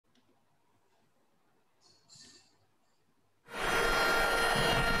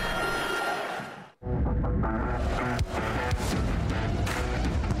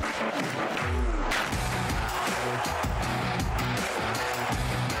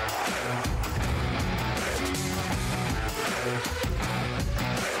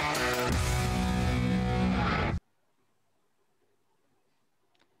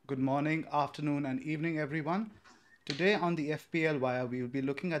good morning, afternoon, and evening, everyone. Today on the FPL Wire, we will be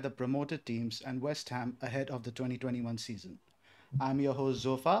looking at the promoted teams and West Ham ahead of the 2021 season. I'm your host,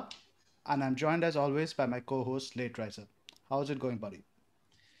 Zofa, and I'm joined as always by my co host, Late Riser. How's it going, buddy?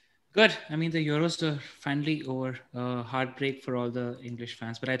 Good. I mean, the Euros are finally over. Heartbreak for all the English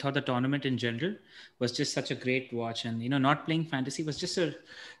fans. But I thought the tournament in general was just such a great watch. And, not playing fantasy was just a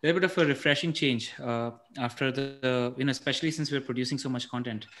little bit of a refreshing change after especially since we're producing so much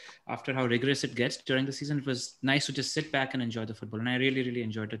content. After how rigorous it gets during the season, it was nice to just sit back and enjoy the football. And I really, really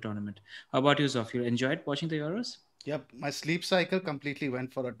enjoyed the tournament. How about you, Zof? You enjoyed watching the Euros? Yep, my sleep cycle completely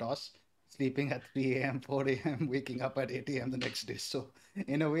went for a toss. Sleeping at 3 a.m., 4 a.m., waking up at 8 a.m. the next day. So,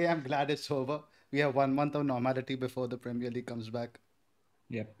 in a way, I'm glad it's over. We have 1 month of normality before the Premier League comes back.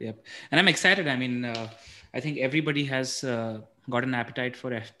 Yep. And I'm excited. I mean, I think everybody has got an appetite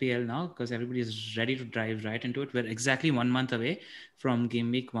for FPL now because everybody is ready to dive right into it. We're exactly 1 month away from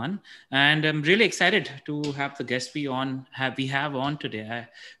game week 1, and I'm really excited to have the guest we have on today.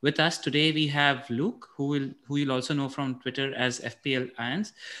 With us today, we have Luke, who you'll also know from Twitter as FPL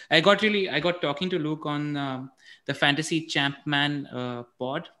Irons. I got talking to Luke on the Fantasy Champman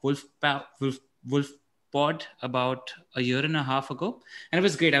pod, Wolf pod about a year and a half ago, and it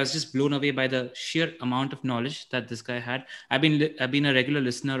was great. I was just blown away by the sheer amount of knowledge that this guy had. I've been a regular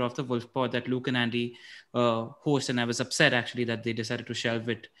listener of the Wolf pod that Luke and Andy host, and I was upset actually that they decided to shelve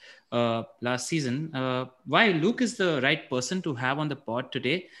it last season. Why Luke is the right person to have on the pod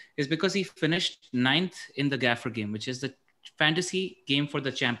today is because he finished ninth in the Gaffer game, which is the fantasy game for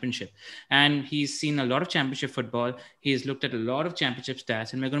the championship, and he's seen a lot of championship football. He's looked at a lot of championship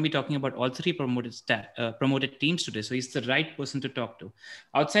stats, and we're going to be talking about all three promoted teams today. So he's the right person to talk to.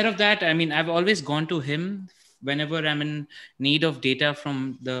 Outside of that, I mean, I've always gone to him whenever I'm in need of data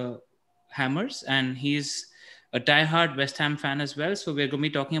from the Hammers, and he's a diehard West Ham fan as well. So we're going to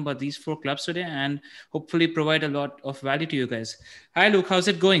be talking about these four clubs today and hopefully provide a lot of value to you guys. Hi, Luke. How's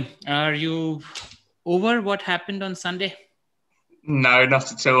it going? Are you over what happened on Sunday? No,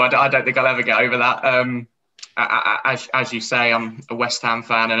 not at all. I don't think I'll ever get over that. As you say, I'm a West Ham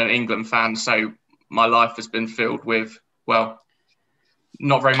fan and an England fan, so my life has been filled with, well,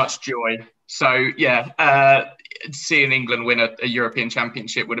 not very much joy. So, seeing England win a European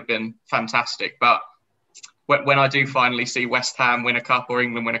Championship would have been fantastic. But when I do finally see West Ham win a cup or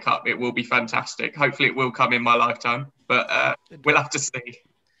England win a cup, it will be fantastic. Hopefully it will come in my lifetime, but we'll have to see.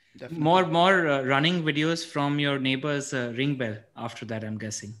 Definitely. More running videos from your neighbor's ring bell after that, I'm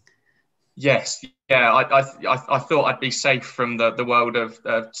guessing. Yes, yeah. I thought I'd be safe from the world of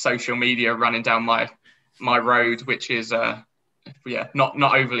social media running down my road, which is not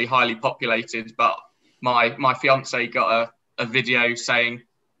overly highly populated. But my fiance got a video saying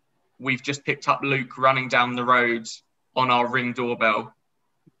we've just picked up Luke running down the road on our Ring doorbell,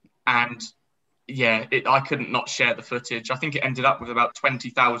 and yeah, I couldn't not share the footage. I think it ended up with about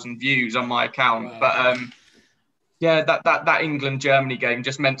 20,000 views on my account. Wow. But that England-Germany game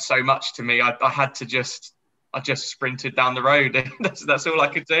just meant so much to me. I just sprinted down the road. That's all I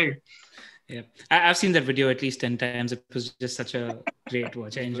could do. Yeah, I've seen that video at least 10 times. It was just such a great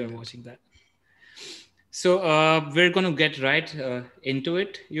watch. I enjoy watching that. So we're going to get right into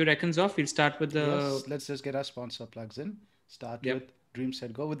it. You reckon, Zoff? We'll start with the... Yes, let's just get our sponsor plugs in. Start with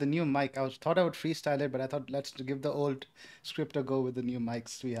DreamSetGo with the new mic. I thought I would freestyle it, but I thought let's give the old script a go with the new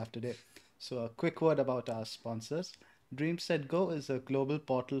mics we have today. So a quick word about our sponsors. DreamSetGo is a global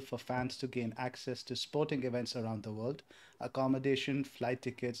portal for fans to gain access to sporting events around the world. Accommodation, flight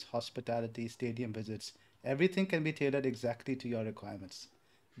tickets, hospitality, stadium visits. Everything can be tailored exactly to your requirements.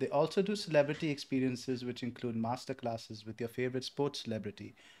 They also do celebrity experiences, which include masterclasses with your favorite sports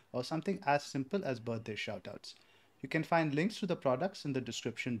celebrity or something as simple as birthday shoutouts. You can find links to the products in the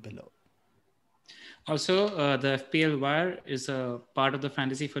description below. Also, the FPL Wire is a part of the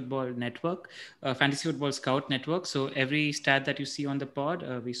Fantasy Football Network, Fantasy Football Scout Network. So every stat that you see on the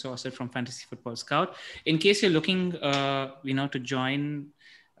pod, we source it from Fantasy Football Scout. In case you're looking, to join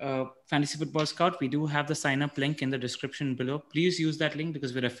Fantasy Football Scout, we do have the sign up link in the description below. Please use that link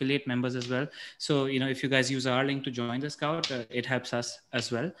because we're affiliate members as well. So, if you guys use our link to join the Scout, it helps us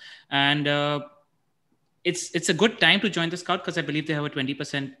as well. And it's a good time to join the Scout because I believe they have a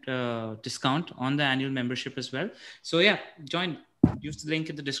 20% discount on the annual membership as well. So yeah, join. Use the link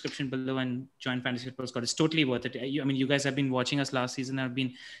in the description below and join Fantasy Football Scout. It's totally worth it. I mean, you guys have been watching us last season. I've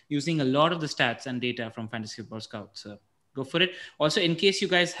been using a lot of the stats and data from Fantasy Football Scout. So go for it. Also, in case you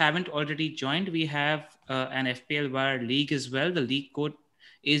guys haven't already joined, we have an FPL Wire League as well. The league code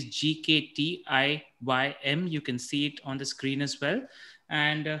is GKTIYM. You can see it on the screen as well.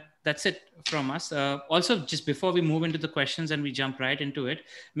 And that's it from us. Also, just before we move into the questions and we jump right into it,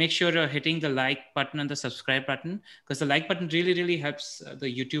 make sure you're hitting the like button and the subscribe button, because the like button really, really helps the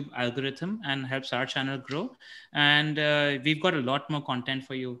YouTube algorithm and helps our channel grow. And we've got a lot more content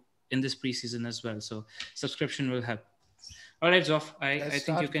for you in this preseason as well. So subscription will help. All right, Zoff, I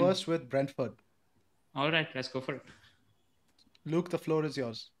think you can. First with Brentford. All right, let's go for it. Luke, the floor is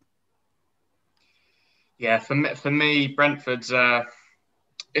yours. Yeah, for me, Brentford's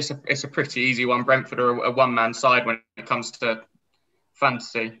it's a pretty easy one. Brentford are a one-man side when it comes to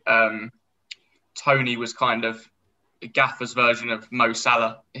fantasy. Tony was kind of a Gaffer's version of Mo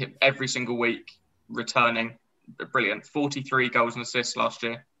Salah every single week, returning brilliant. 43 goals and assists last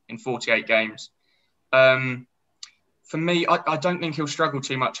year in 48 games. For me, I don't think he'll struggle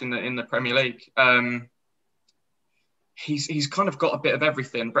too much in the Premier League. He's kind of got a bit of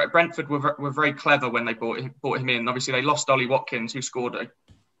everything. Brentford were very clever when they brought him in. Obviously, they lost Ollie Watkins, who scored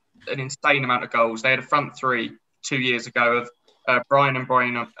an insane amount of goals. They had a front three 2 years ago of Brian and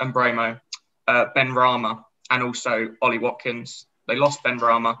Bramo, Ben Rama, and also Ollie Watkins. They lost Ben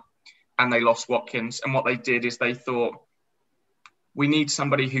Rama and they lost Watkins. And what they did is they thought, we need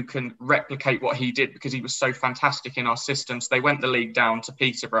somebody who can replicate what he did because he was so fantastic in our system. So they went the league down to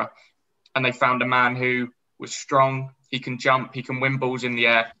Peterborough and they found a man who was strong. He can jump. He can win balls in the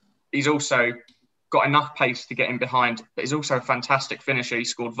air. He's also got enough pace to get in behind, but he's also a fantastic finisher. He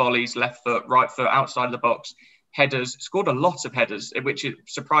scored volleys, left foot, right foot, outside of the box, headers, scored a lot of headers, which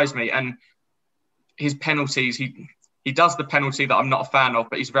surprised me. And his penalties, he does the penalty that I'm not a fan of,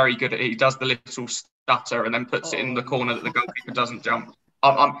 but he's very good at it. He does the little stutter and then puts it in the corner that the goalkeeper doesn't jump.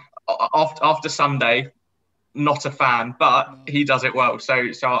 I'm after Sunday, not a fan, but he does it well. So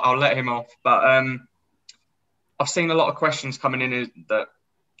I'll let him off. But I've seen a lot of questions coming in that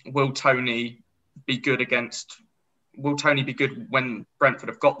will Tony be good when Brentford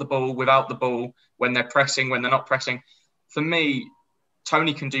have got the ball, without the ball, when they're pressing, when they're not pressing? For me,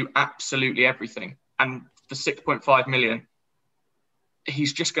 Tony can do absolutely everything. And for 6.5 million,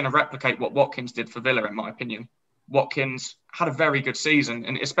 he's just going to replicate what Watkins did for Villa, in my opinion. Watkins had a very good season,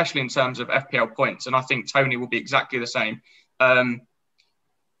 and especially in terms of FPL points. And I think Tony will be exactly the same.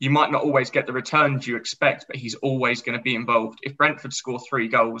 You might not always get the returns you expect, but he's always going to be involved. If Brentford score 3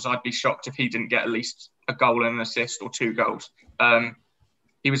 goals, I'd be shocked if he didn't get at least a goal and an assist or 2 goals.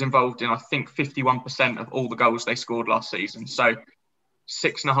 He was involved in, I think, 51% of all the goals they scored last season. So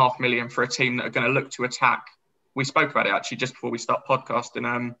 6.5 million for a team that are going to look to attack. We spoke about it actually just before we start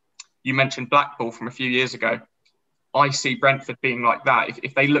podcasting. You mentioned Blackpool from a few years ago. I see Brentford being like that.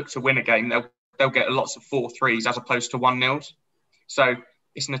 If they look to win a game, they'll get lots of 4-3s as opposed to 1-0s. So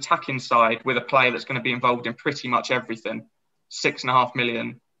it's an attacking side with a player that's going to be involved in pretty much everything. 6.5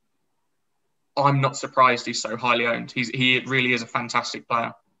 million. I'm not surprised he's so highly owned. He really is a fantastic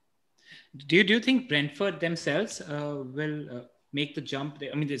player. Do you think Brentford themselves will make the jump?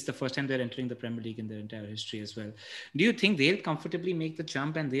 I mean, it's the first time they're entering the Premier League in their entire history as well. Do you think they'll comfortably make the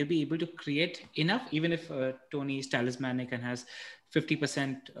jump and they'll be able to create enough, even if Tony is talismanic and has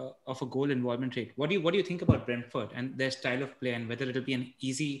 50% of a goal involvement rate? What do you think about Brentford and their style of play and whether it'll be an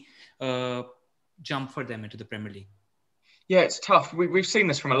easy jump for them into the Premier League? Yeah, it's tough. We've seen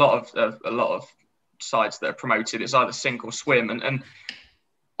this from a lot of sides that are promoted. It's either sink or swim. And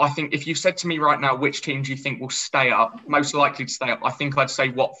I think if you said to me right now, which team do you think will stay up, most likely to stay up, I think I'd say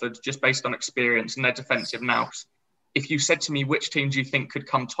Watford, just based on experience and their defensive nous. If you said to me, which team do you think could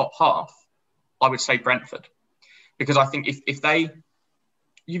come top half, I would say Brentford. Because I think if they,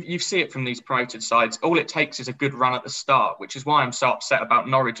 you see it from these promoted sides, all it takes is a good run at the start, which is why I'm so upset about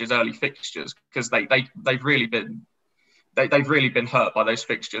Norwich's early fixtures, because they've really been hurt by those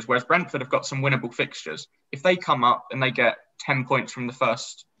fixtures, whereas Brentford have got some winnable fixtures. If they come up and they get 10 points from the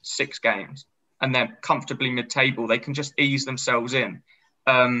first 6 games and they're comfortably mid-table, they can just ease themselves in.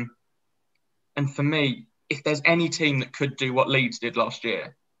 And for me, if there's any team that could do what Leeds did last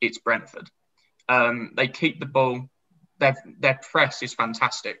year, it's Brentford. They keep the ball. Their press is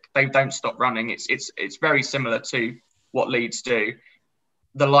fantastic. They don't stop running. It's very similar to what Leeds do.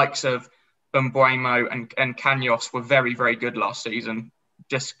 The likes of Mbeumo and Kanyos were very, very good last season.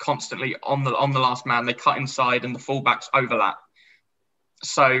 Just constantly on the last man, they cut inside and the fullbacks overlap.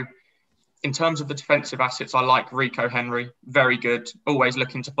 So in terms of the defensive assets, I like Rico Henry, very good, always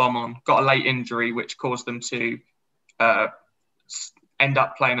looking to bomb on. Got a late injury, which caused them to end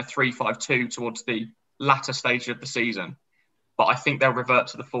up playing a 3-5-2 towards the latter stage of the season. But I think they'll revert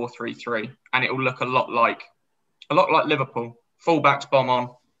to the 4-3-3, and it will look a lot like Liverpool. Fullbacks bomb on,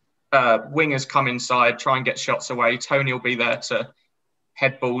 wingers come inside, try and get shots away. Tony will be there to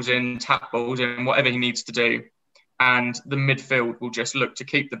head balls in, tap balls in, whatever he needs to do. and the midfield will just look to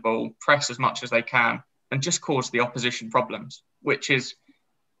keep the ball, press as much as they can, and just cause the opposition problems, which is,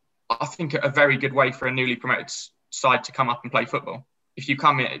 I think, a very good way for a newly promoted side to come up and play football. If you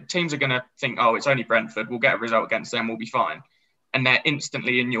come in, teams are going to think, oh, it's only Brentford, we'll get a result against them, we'll be fine. And they're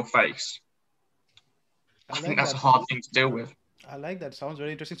instantly in your face. I think that's a hard thing to deal with. I like that. Sounds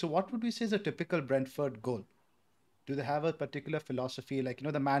very interesting. So what would we say is a typical Brentford goal? Do they have a particular philosophy? Like,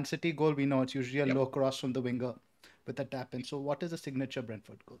 the Man City goal, we know it's usually a low cross from the winger with a tap in. So what is the signature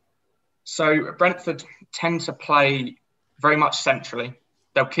Brentford goal? So Brentford tend to play very much centrally.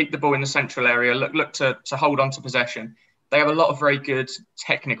 They'll keep the ball in the central area, look to hold on to possession. They have a lot of very good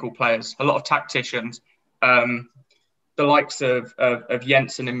technical players, a lot of tacticians. The likes of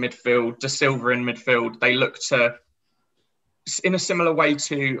Jensen in midfield, De Silva in midfield, they look to, in a similar way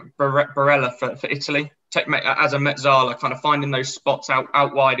to Barella for Italy, as a mezzala, kind of finding those spots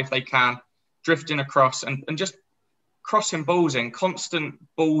out wide if they can, drifting across and just crossing balls in, constant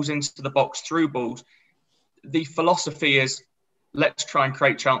balls into the box, through balls. The philosophy is, let's try and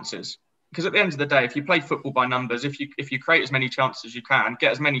create chances. Because at the end of the day, if you play football by numbers, if you create as many chances as you can,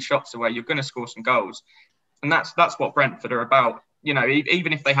 get as many shots away, you're going to score some goals. And that's what Brentford are about.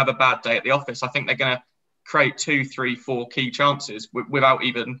 Even if they have a bad day at the office, I think they're going to create 2, 3, 4 key chances without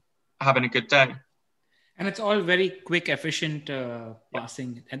even having a good day. And it's all very quick, efficient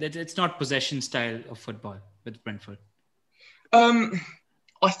passing. And it's not possession style of football with Brentford.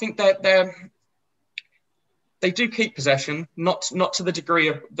 I think they do keep possession, not to the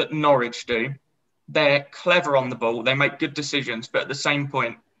degree that Norwich do. They're clever on the ball. They make good decisions. But at the same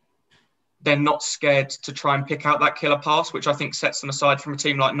point, they're not scared to try and pick out that killer pass, which I think sets them aside from a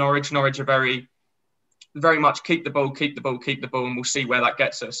team like Norwich. Norwich are very, very much keep the ball, and we'll see where that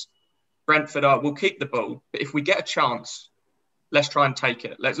gets us. Brentford we'll keep the ball, but if we get a chance, let's try and take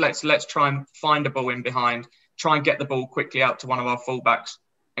it. Let's try and find a ball in behind, try and get the ball quickly out to one of our fullbacks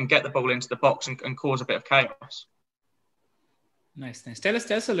and get the ball into the box and cause a bit of chaos. Nice. Tell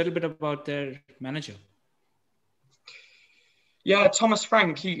us a little bit about their manager. Yeah, Thomas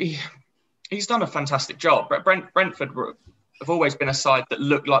Frank, he's done a fantastic job. Brentford have always been a side that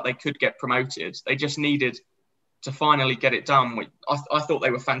looked like they could get promoted. They just needed to finally get it done. I thought they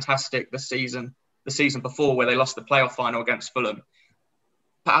were fantastic the season before, where they lost the playoff final against Fulham.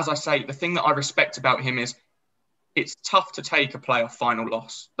 But as I say, the thing that I respect about him is it's tough to take a playoff final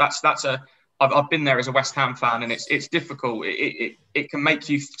loss. I've been there as a West Ham fan, and it's difficult. It can make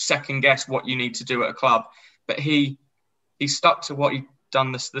you second guess what you need to do at a club. But he stuck to what he'd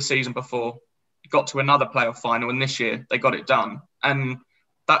done the season before. He got to another playoff final, and this year they got it done. And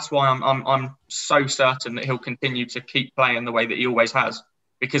that's why I'm so certain that he'll continue to keep playing the way that he always has,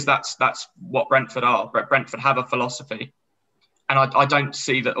 because that's what Brentford are. Brentford have a philosophy. And I don't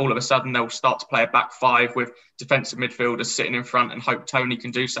see that all of a sudden they'll start to play a back five with defensive midfielders sitting in front and hope Tony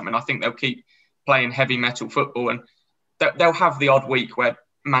can do something. I think they'll keep playing heavy metal football, and they'll have the odd week where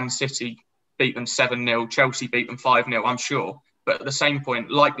Man City beat them 7-0, Chelsea beat them 5-0, I'm sure. But at the same point,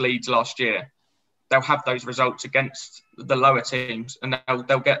 like Leeds last year, they'll have those results against the lower teams, and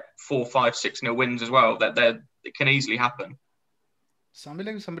they'll get 4, 5, 6-0 wins as well. It can easily happen. Sounded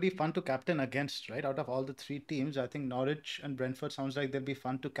like somebody fun to captain against, right? Out of all the 3 teams, I think Norwich and Brentford sounds like they'll be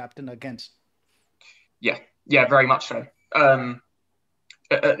fun to captain against. Yeah, very much so. At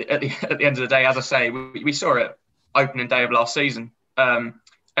the end of the day, as I say, we saw it opening day of last season.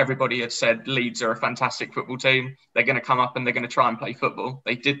 Everybody had said Leeds are a fantastic football team. They're going to come up and they're going to try and play football.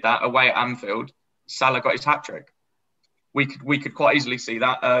 They did that away at Anfield. Salah got his hat-trick. We could quite easily see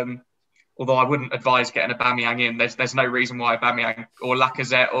that. Although I wouldn't advise getting Aubameyang in. There's no reason why Aubameyang or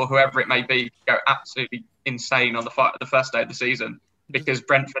Lacazette or whoever it may be go absolutely insane on the first day of the season, because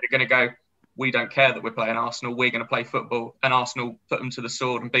Brentford are going to go, we don't care that we're playing Arsenal, we're going to play football, and Arsenal put them to the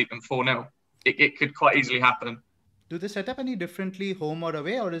sword and beat them 4-0. It could quite easily happen. Do they set up any differently home or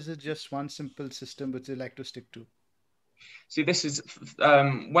away, or is it just one simple system which they like to stick to? See, this is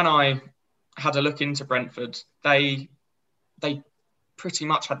when I had a look into Brentford, they pretty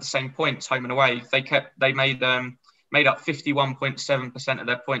much had the same points home and away. They made up 51.7% of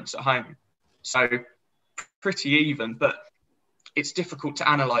their points at home, so pretty even. But it's difficult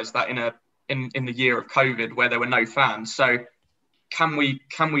to analyse that in the year of COVID where there were no fans. So can we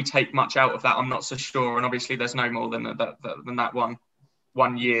take much out of that? I'm not so sure. And obviously there's no more than that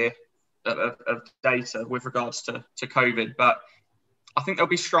one year of data with regards to COVID. But I think they'll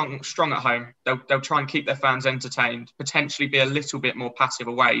be strong at home. They'll try and keep their fans entertained, potentially be a little bit more passive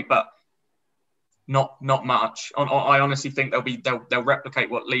away, but not much. I honestly think they'll replicate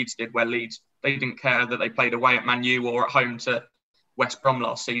what Leeds did, where Leeds, they didn't care that they played away at Man U or at home to West Brom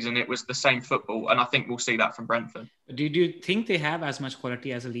last season. It was the same football, and I think we'll see that from Brentford. Do you think they have as much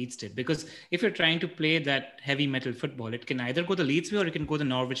quality as the Leeds did? Because if you're trying to play that heavy metal football, it can either go the Leeds way or it can go the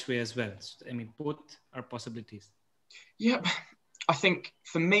Norwich way as well. I mean, both are possibilities. Yeah, I think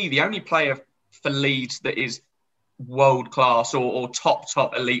for me, the only player for Leeds that is world class or top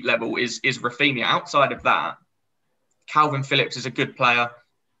elite level is Rafinha. Outside of that, Calvin Phillips is a good player.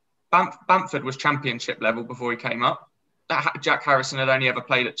 Bamford was championship level before he came up. Jack Harrison had only ever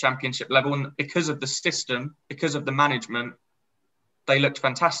played at championship level, and because of the system, because of the management, they looked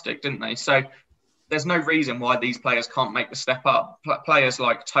fantastic, didn't they? So there's no reason why these players can't make the step up. Players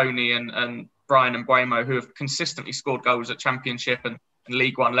like Tony and Brian and Mbeumo, who have consistently scored goals at championship and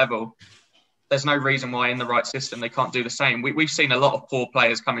League One level, there's no reason why in the right system they can't do the same. We've seen a lot of poor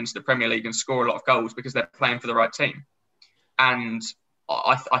players come into the Premier League and score a lot of goals because they're playing for the right team. And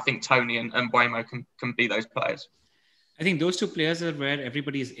I think Tony and Mbeumo can be those players. I think those two players are where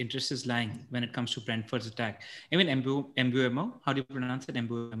everybody's interest is lying when it comes to Brentford's attack. Even Mbeumo, how do you pronounce it?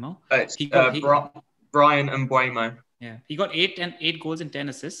 Mbeumo? Brian Mbeumo. Yeah, he got 8 goals and 10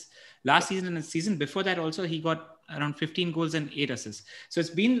 assists. Last season and the season before that also, he got around 15 goals and 8 assists. So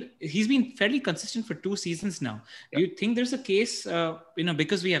he's been fairly consistent for 2 seasons now. Yep. Do you think there's a case,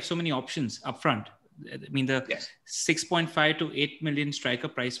 because we have so many options up front? I mean, the 6.5 to 8 million striker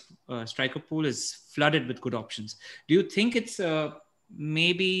pool is flooded with good options. Do you think it's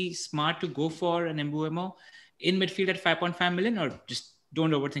maybe smart to go for an Mbeumo in midfield at 5.5 million, or just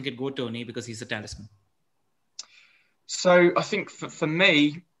don't overthink it, go Tony because he's a talisman? So I think for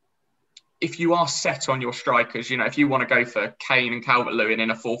me, if you are set on your strikers, if you want to go for Kane and Calvert-Lewin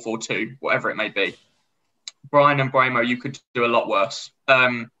in a 4-4-2, whatever it may be, Brian and Mbeumo, you could do a lot worse.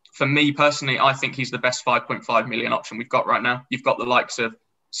 For me personally, I think he's the best 5.5 million option we've got right now. You've got the likes of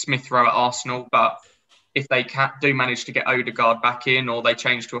Smith Rowe at Arsenal, but if they do manage to get Odegaard back in, or they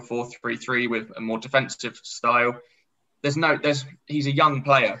change to a 4-3-3 with a more defensive style, he's a young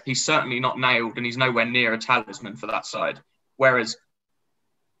player. He's certainly not nailed, and he's nowhere near a talisman for that side. Whereas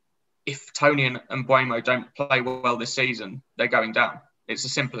if Tony and Mbeumo don't play well this season, they're going down. It's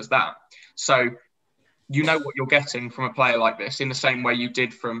as simple as that. So you know what you're getting from a player like this in the same way you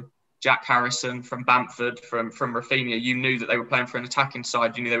did from Jack Harrison, from Bamford, from Rafinha. You knew that they were playing for an attacking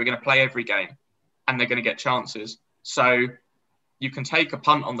side. You knew they were going to play every game and they're going to get chances. So you can take a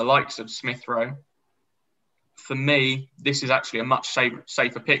punt on the likes of Smith Rowe. For me, this is actually a much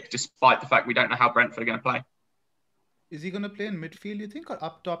safer pick, despite the fact we don't know how Brentford are going to play. Is he going to play in midfield, you think, or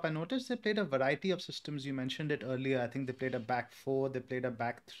up top? I noticed they played a variety of systems. You mentioned it earlier. I think they played a back 4, they played a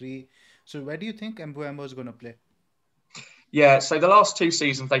back 3. So where do you think Mbeumo is going to play? Yeah, so the last 2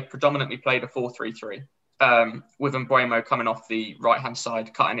 seasons, they've predominantly played a 4-3-3, with Mbeumo coming off the right-hand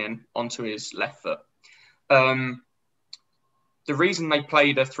side, cutting in onto his left foot. The reason they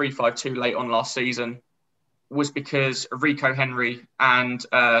played a 3-5-2 late on last season was because Rico Henry and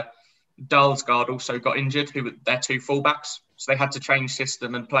Dalsgaard also got injured, who were their 2 fullbacks. So they had to change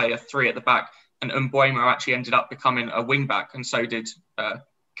system and play a 3 at the back. And Mbeumo actually ended up becoming a wing-back, and so did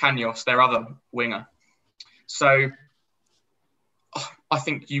Kanyos, their other winger. So I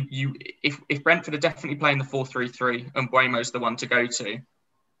think if Brentford are definitely playing the 4-3-3, and Mbeumo's the one to go to.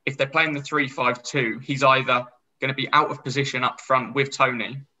 If they're playing the 3-5-2, he's either going to be out of position up front with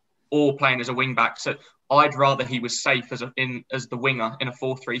Tony or playing as a wing back. So I'd rather he was safe as the winger in a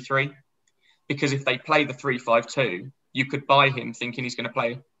 4-3-3, because if they play the 3-5-2, you could buy him thinking he's going to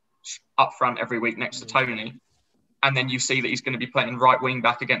play up front every week next to Tony. And then you see that he's going to be playing right wing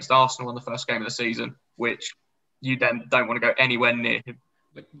back against Arsenal in the first game of the season, which you then don't want to go anywhere near him.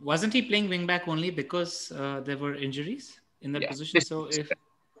 But wasn't he playing wing back only because there were injuries in that position? So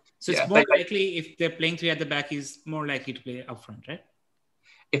it's more likely if they're playing 3 at the back, he's more likely to play up front, right?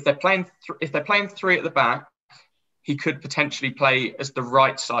 If they're playing 3 at the back, he could potentially play as the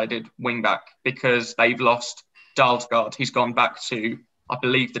right-sided wing back because they've lost Dalsgaard. He's gone back to, I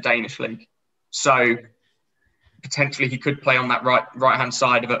believe, the Danish league. So potentially he could play on that right-hand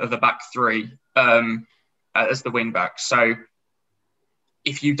side of the back 3 as the wing back. So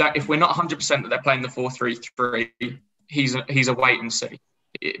if we're not 100% that they're playing the 4-3-3, he's a wait and see.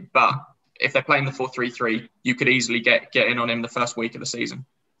 But if they're playing the 4-3-3, you could easily get in on him the first week of the season.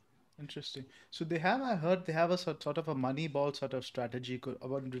 Interesting. So I heard they have a sort of a money ball sort of strategy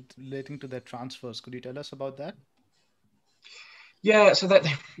about relating to their transfers. Could you tell us about that? Yeah, so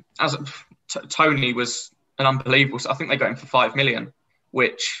Tony was an unbelievable. I think they got him for 5 million,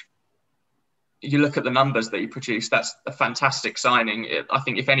 which you look at the numbers that he produced, that's a fantastic signing. I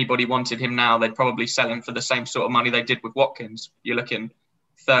think if anybody wanted him now, they'd probably sell him for the same sort of money they did with Watkins. You're looking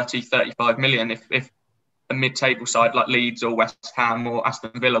 30, 35 million if a mid-table side like Leeds or West Ham or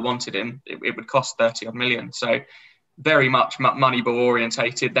Aston Villa wanted him, it would cost 30 odd million. So very much Moneyball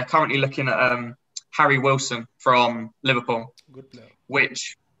orientated. They're currently looking at Harry Wilson from Liverpool, Good player.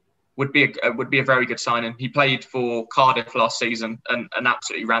 which would be a very good signing. He played for Cardiff last season and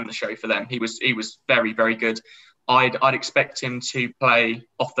absolutely ran the show for them. He was very, very good. I'd expect him to play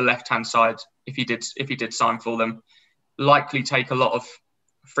off the left-hand side if he did sign for them. Likely take a lot of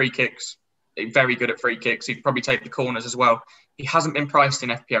free kicks. Very good at free kicks. He'd probably take the corners as well. He hasn't been priced in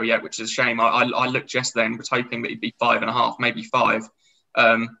FPL yet, which is a shame. I looked yesterday and was hoping that he'd be 5.5, maybe 5.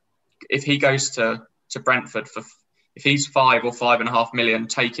 If he goes to Brentford if he's 5 or 5.5 million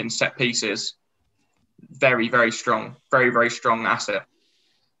taking set pieces, very, very strong, very, very strong asset.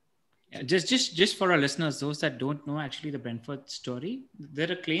 Yeah, just for our listeners, those that don't know actually the Brentford story, there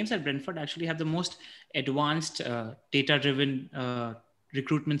are claims that Brentford actually have the most advanced data-driven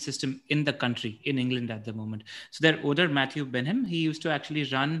recruitment system in the country, in England at the moment. So their owner, Matthew Benham, he used to actually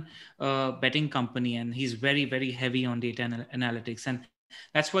run a betting company, and he's very, very heavy on data analytics. And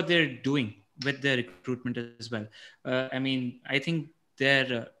that's what they're doing with their recruitment as well. I think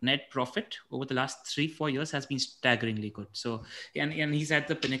their net profit over the last 3-4 years has been staggeringly good. So, and he's at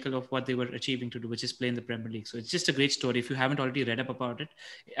the pinnacle of what they were achieving to do, which is play in the Premier League. So it's just a great story. If you haven't already read up about it,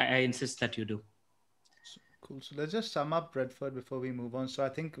 I insist that you do. Cool. So let's just sum up Brentford before we move on. So I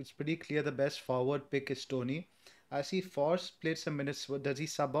think it's pretty clear the best forward pick is Tony. I see Force played some minutes. Does he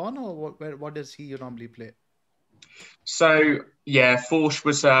sub on, or what does he normally play? So yeah, Force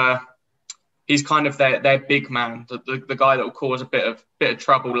was he's kind of their big man, the guy that will cause a bit of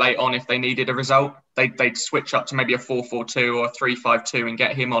trouble late on if they needed a result. They'd switch up to maybe a 4-4-2 or a 3-5-2 and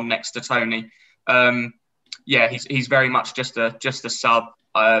get him on next to Tony. He's very much just a sub.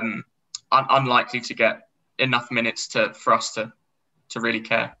 Unlikely to get enough minutes for us to really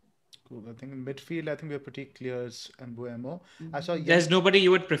care. Cool. I think in midfield, I think we're pretty clear as Mbuemo. There's nobody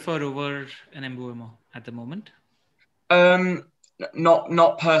you would prefer over an Mbuemo at the moment?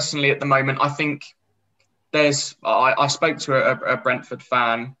 Not personally at the moment. I think I spoke to a Brentford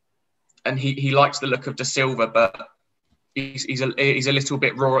fan, and he likes the look of Da Silva, but he's a little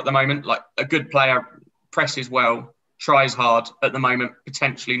bit raw at the moment. Like a good player, presses well, tries hard at the moment.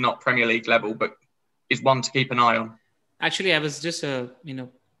 Potentially not Premier League level, but is one to keep an eye on. Actually, I was just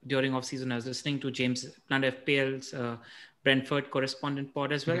during off season I was listening to James Plant FPL's Brentford correspondent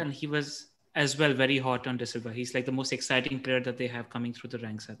pod as well, and he was as well very hot on Da Silva. He's like the most exciting player that they have coming through the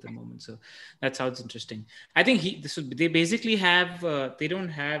ranks at the moment. So that sounds interesting. I think they basically have they don't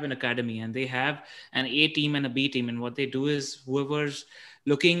have an academy, and they have an A team and a B team, and what they do is whoever's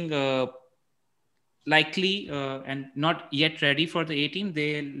looking likely and not yet ready for the A team,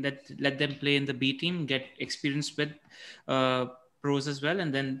 they let them play in the B team, get experience with pros as well,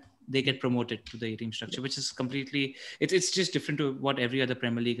 and then they get promoted to the A team structure, which is completely, it's just different to what every other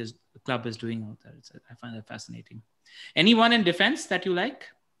Premier League club is doing out there. I find that fascinating. Anyone in defense that you like?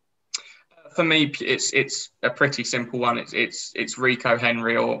 For me, it's a pretty simple one. It's Rico,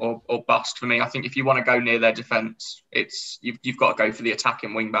 Henry or bust for me. I think if you want to go near their defense, you've got to go for the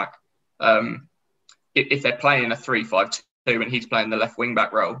attacking wing back. If they're playing a 3-5-2 and he's playing the left wing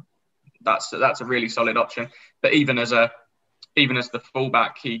back role, that's a really solid option. But even as the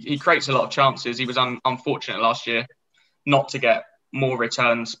fullback, he creates a lot of chances. He was unfortunate last year not to get more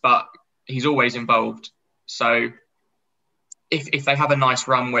returns, but he's always involved. So if they have a nice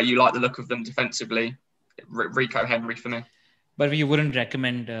run where you like the look of them defensively, Rico, Henry for me. But you wouldn't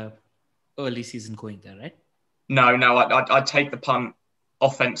recommend early season going there, right? No, I'd take the punt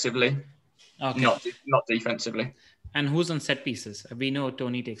offensively, okay. not defensively. And who's on set pieces? We know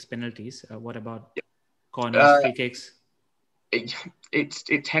Tony takes penalties. What about corners, free kicks?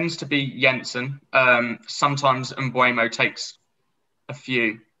 It tends to be Jensen. Sometimes Mbuemo takes a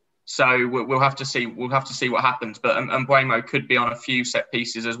few, so we'll have to see. We'll have to see what happens. But Mbuemo could be on a few set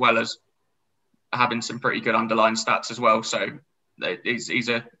pieces as well as having some pretty good underlying stats as well. So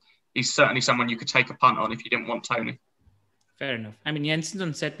he's certainly someone you could take a punt on if you didn't want Tony. Fair enough. I mean, Jensen's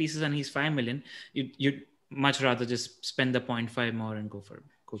on set pieces and he's 5 million. You'd much rather just spend the 0.5 more and go for it.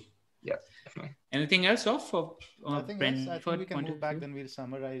 Cool. Yeah, definitely. Anything else off? I think we can move back, then we'll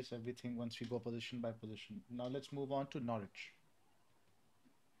summarize everything once we go position by position. Now let's move on to Norwich.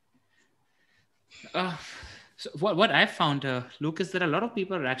 So what I found, Luke, is that a lot of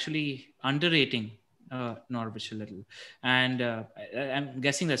people are actually underrating Norwich a little. And I'm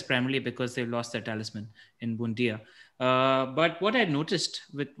guessing that's primarily because they've lost their talisman in Bundia. But what I noticed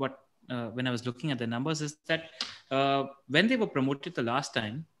with what when I was looking at the numbers is that when they were promoted the last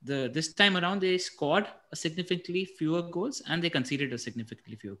time, this time around they scored a significantly fewer goals and they conceded a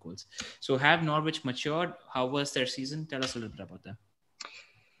significantly fewer goals. So have Norwich matured? How was their season? Tell us a little bit about them.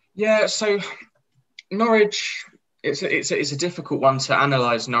 Yeah, so Norwich, it's a difficult one to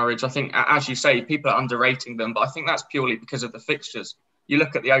analyse, Norwich. I think, as you say, people are underrating them, but I think that's purely because of the fixtures. You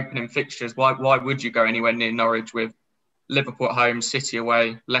look at the opening fixtures, why would you go anywhere near Norwich with Liverpool at home, City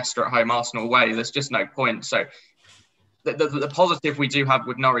away, Leicester at home, Arsenal away? There's just no point. So the positive we do have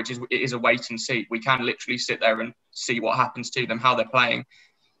with Norwich is it is a wait and see. We can literally sit there and see what happens to them, how they're playing.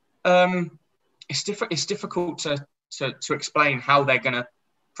 It's difficult to explain how they're going to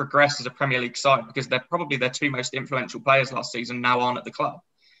progress as a Premier League side because they're probably their two most influential players last season now aren't at the club.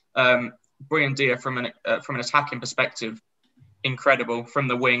 DeA from an attacking perspective, incredible. From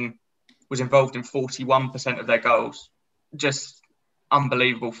the wing, was involved in 41% of their goals. Just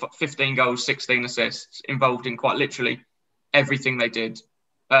unbelievable. 15 goals, 16 assists, involved in quite literally everything they did.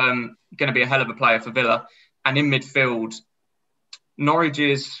 Going to be a hell of a player for Villa. And in midfield,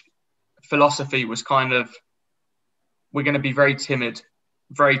 Norwich's philosophy was kind of, we're going to be very timid,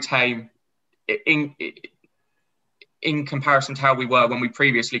 very tame in comparison to how we were when we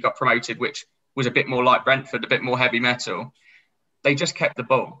previously got promoted, which was a bit more like Brentford, a bit more heavy metal. They just kept the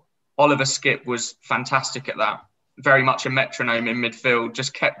ball. Oliver Skipp was fantastic at that. Very much a metronome in midfield,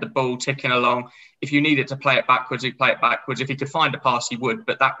 just kept the ball ticking along. If you needed to play it backwards, he'd play it backwards. If he could find a pass, he would,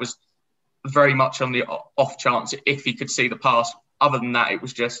 but that was very much on the off chance if he could see the pass. Other than that, it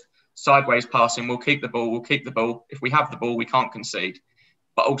was just sideways passing. We'll keep the ball. If we have the ball, we can't concede.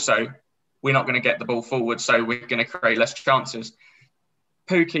 But also, we're not going to get the ball forward, so we're going to create less chances.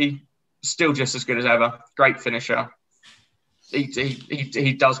 Pukki, still just as good as ever. Great finisher.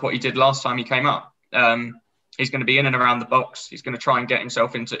 He does what he did last time he came up. He's going to be in and around the box. He's going to try and get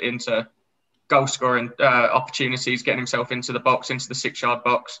himself into goal scoring opportunities, getting himself into the box, into the 6-yard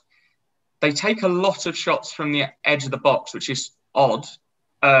box. They take a lot of shots from the edge of the box, which is odd.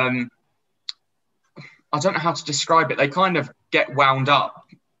 I don't know how to describe it. They kind of get wound up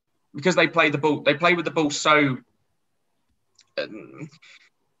because they play the ball. They play with the ball so they're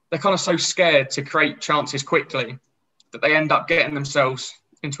kind of so scared to create chances quickly that they end up getting themselves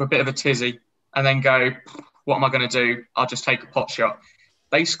into a bit of a tizzy and then go, what am I going to do? I'll just take a pot shot.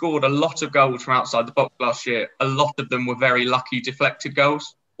 They scored a lot of goals from outside the box last year. A lot of them were very lucky deflected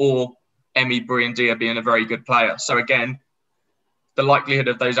goals or Emi DeA being a very good player. So again, the likelihood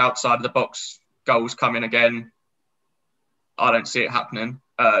of those outside of the box goals coming again, I don't see it happening.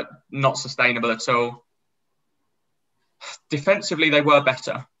 Not sustainable at all. Defensively, they were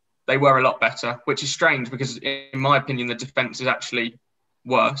better. They were a lot better, which is strange because, in my opinion, the defence is actually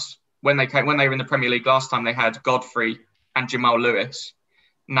worse. When they were in the Premier League last time, they had Godfrey and Jamal Lewis.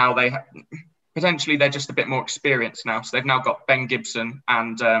 Now potentially they're just a bit more experienced now. So they've now got Ben Gibson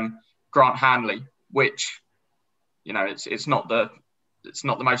and Grant Hanley, which, you know, it's not the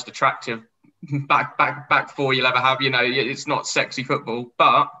most attractive back four you'll ever have. You know, it's not sexy football,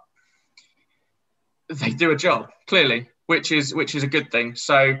 but they do a job clearly, which is a good thing.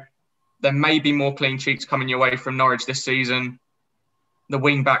 So there may be more clean sheets coming your way from Norwich this season. The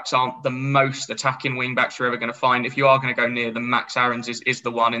wing-backs aren't the most attacking wing-backs you're ever going to find. If you are going to go near them, Max Aarons is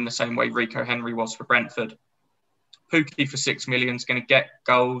the one, in the same way Rico Henry was for Brentford. Pukki for 6 million is going to get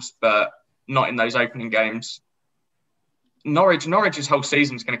goals, but not in those opening games. Norwich's whole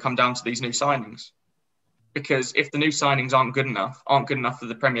season is going to come down to these new signings. Because if the new signings aren't good enough for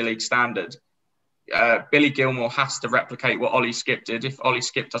the Premier League standard, Billy Gilmour has to replicate what Ollie Skipp did. If Ollie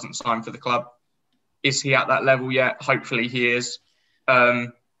Skipp doesn't sign for the club, is he at that level yet? Hopefully he is.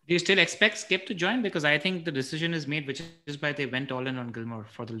 Do you still expect Skipp to join? Because I think the decision is made, which is why they went all in on Gilmour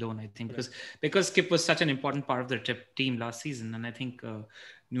for the loan, I think. Because Skipp was such an important part of their team last season. And I think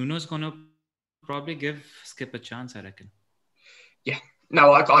Nuno's going to probably give Skipp a chance, I reckon. Yeah.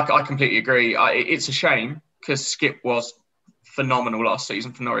 No, I completely agree. It's a shame because Skipp was phenomenal last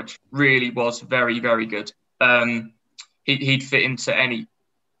season for Norwich. Really was very, very good. He'd fit into any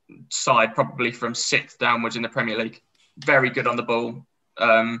side, probably from 6th downwards in the Premier League. Very good on the ball.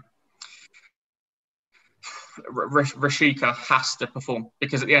 Rashika has to perform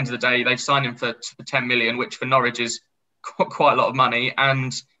because at the end of the day, they've signed him for 10 million, which for Norwich is quite a lot of money.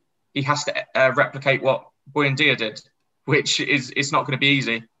 And he has to replicate what DeA did, which is not going to be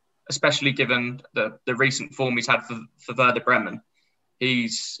easy, especially given the recent form he's had for Werder Bremen.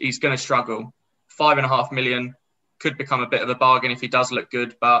 He's going to struggle. 5.5 million could become a bit of a bargain if he does look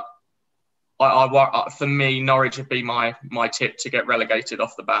good, but for me, Norwich would be my tip to get relegated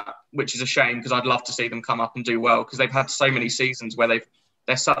off the bat, which is a shame because I'd love to see them come up and do well because they've had so many seasons where they've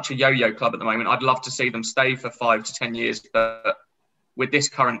they're such a yo-yo club at the moment. I'd love to see them stay for 5 to 10 years, but with this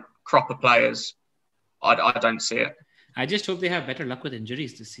current crop of players, I don't see it. I just hope they have better luck with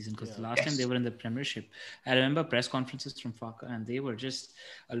injuries this season, because the last time they were in the Premiership, I remember press conferences from Farka, and they were just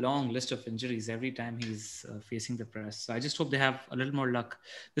a long list of injuries every time he's facing the press. So I just hope they have a little more luck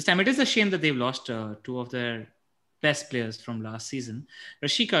this time. It is a shame that they've lost two of their best players from last season.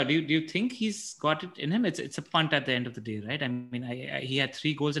 Rashika, do you think he's got it in him? It's a punt at the end of the day, right? I mean, he had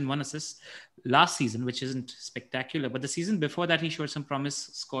 3 goals and 1 assist last season, which isn't spectacular. But the season before that, he showed some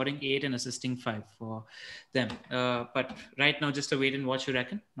promise, scoring 8 and assisting 5 for them. But right now, just a wait and watch, you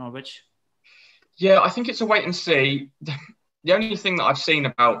reckon, Norwich? Yeah, I think it's a wait and see. The only thing that I've seen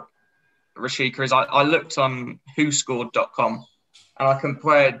about Rashika is I looked on whoscored.com, and I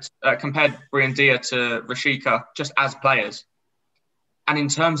compared Buendia to Rashika just as players. And in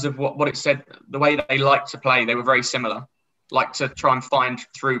terms of what it said, the way that they like to play, they were very similar. Like to try and find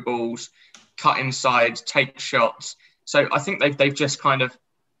through balls, cut inside, take shots. So I think they've just kind of,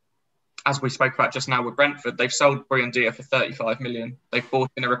 as we spoke about just now with Brentford, they've sold Buendia for 35 million. They've bought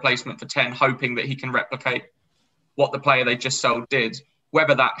in a replacement for 10, hoping that he can replicate what the player they just sold did.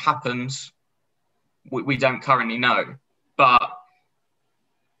 Whether that happens, we don't currently know. But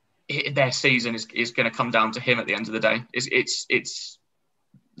their season is going to come down to him at the end of the day. It's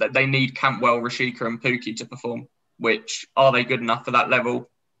that they need Cantwell, Rashika and Pukki to perform, which are they good enough for that level?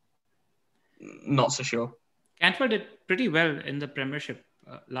 Not so sure. Cantwell did pretty well in the Premiership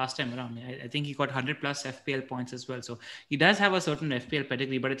last time around. I think he got 100 plus FPL points as well. So he does have a certain FPL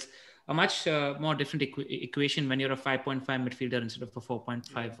pedigree, but it's a much more different equation when you're a 5.5 midfielder instead of a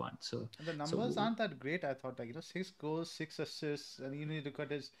 4.51. So and the numbers aren't that great. I thought 6 goals, 6 assists, and you need to look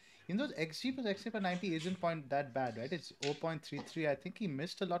at his. XG plus XG per 90 isn't that bad, right? It's 0.33. I think he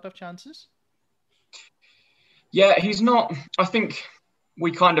missed a lot of chances. Yeah, he's not. I think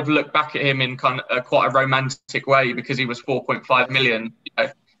we kind of look back at him in kind of quite a romantic way because he was 4.5 million.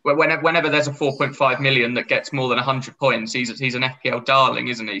 Whenever there's a 4.5 million that gets more than 100 points, he's an FPL darling,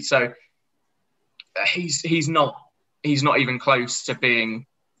 isn't he? So he's not even close to being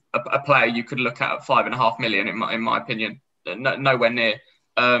a player you could look at 5.5 million in my opinion. Nowhere near.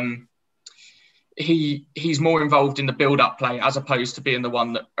 He's more involved in the build-up play as opposed to being the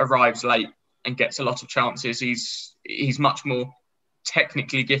one that arrives late and gets a lot of chances. He's much more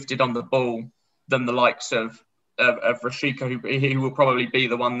technically gifted on the ball than the likes of Rashika, who will probably be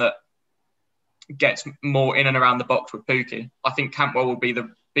the one that gets more in and around the box with Pukki. I think Cantwell will be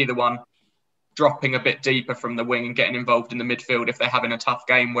the one dropping a bit deeper from the wing and getting involved in the midfield if they're having a tough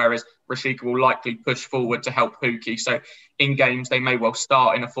game, whereas Rashika will likely push forward to help Pukki. So in games, they may well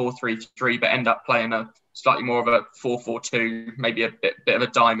start in a 4-3-3, but end up playing a slightly more of a 4-4-2, maybe a bit of a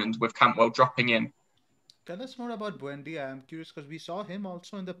diamond with Cantwell dropping in. Tell us more about Buendia. I'm curious because we saw him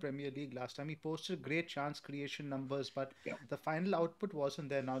also in the Premier League last time. He posted great chance creation numbers, but the final output wasn't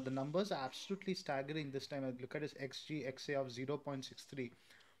there. Now, the numbers are absolutely staggering this time. I look at his XG, XA of 0.63.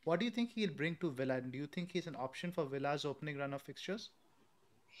 What do you think he'll bring to Villa? And do you think he's an option for Villa's opening run of fixtures?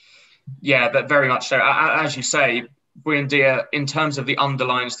 Yeah, but very much so. As you say, Buendia, in terms of the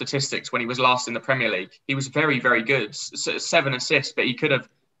underlying statistics when he was last in the Premier League, he was very, very good. 7 assists, but he could have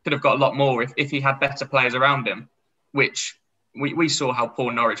got a lot more if he had better players around him, which we saw how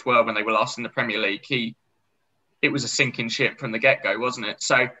poor Norwich were when they were last in the Premier League. It was a sinking ship from the get-go, wasn't it?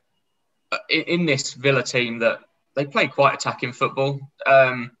 So in this Villa team that they play quite attacking football,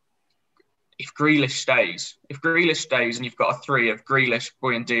 if Grealish stays and you've got a 3 of Grealish,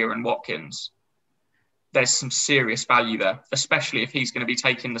 Buendia and Watkins, there's some serious value there, especially if he's going to be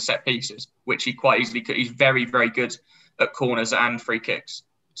taking the set pieces, which he quite easily could. He's very, very good at corners and free kicks.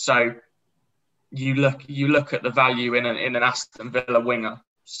 So you look at the value in an Aston Villa winger,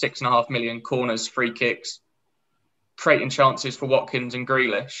 6.5 million, corners, free kicks, creating chances for Watkins and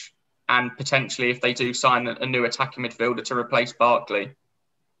Grealish, and potentially if they do sign a new attacking midfielder to replace Barkley,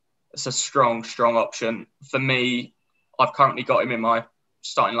 it's a strong, strong option. For me, I've currently got him in my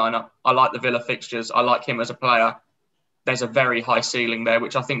starting lineup. I like the Villa fixtures. I like him as a player. There's a very high ceiling there,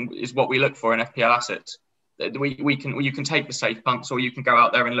 which I think is what we look for in FPL assets. You can take the safe punts, or you can go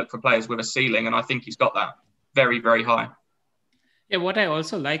out there and look for players with a ceiling, and I think he's got that very, very high. Yeah, what I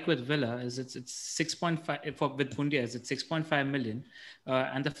also like with Villa is it's 6.5 with Buendia is it's 6.5 million,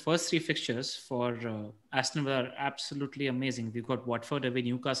 and the first 3 fixtures for Aston Villa are absolutely amazing. We've got Watford away,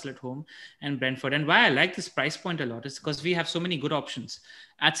 Newcastle at home, and Brentford. And why I like this price point a lot is because we have so many good options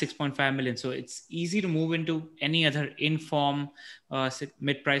at 6.5 million. So it's easy to move into any other in-form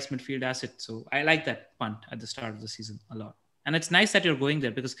mid-price midfield asset. So I like that punt at the start of the season a lot. And it's nice that you're going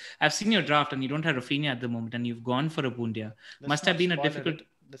there because I've seen your draft and you don't have Rafinha at the moment and you've gone for a Buendia. Must have been a difficult...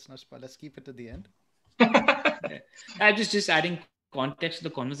 let's not spoil. Let's keep it to the end. I'm just adding context to the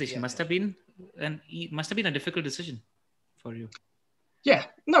conversation. Yeah, Must have been a difficult decision for you. Yeah,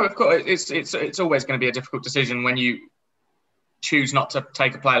 no, of course, it's always going to be a difficult decision when you choose not to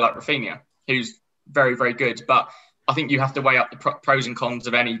take a player like Rafinha, who's very, very good. But I think you have to weigh up the pros and cons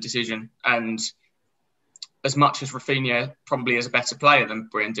of any decision. And as much as Rafinha probably is a better player than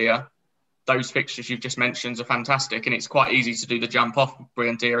Buendia, those fixtures you've just mentioned are fantastic. And it's quite easy to do the jump off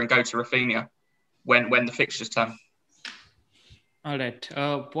Buendia and go to Rafinha when the fixtures turn. All right.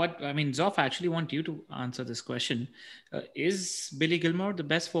 Zoff, I actually want you to answer this question. Is Billy Gilmore the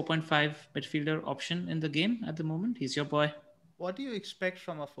best 4.5 midfielder option in the game at the moment? He's your boy. What do you expect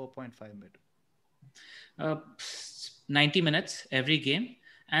from a 4.5 mid? 90 minutes every game.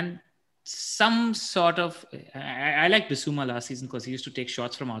 And some sort of... I like Bissouma last season because he used to take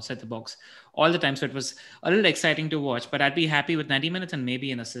shots from outside the box all the time. So it was a little exciting to watch. But I'd be happy with 90 minutes and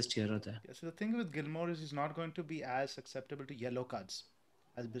maybe an assist here or there. Yeah, so the thing with Gilmore is he's not going to be as susceptible to yellow cards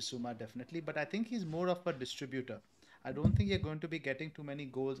as Bissouma, definitely. But I think he's more of a distributor. I don't think you're going to be getting too many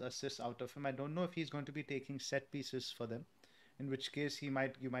goals, assists out of him. I don't know if he's going to be taking set pieces for them, in which case you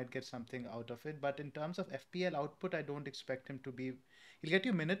might get something out of it. But in terms of FPL output, I don't expect him to be... He'll get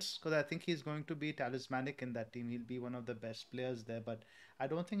you minutes because I think he's going to be talismanic in that team. He'll be one of the best players there. But I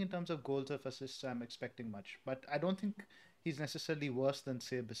don't think in terms of goals or assists, I'm expecting much. But I don't think he's necessarily worse than,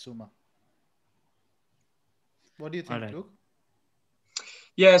 say, Bissouma. What do you think, Luke?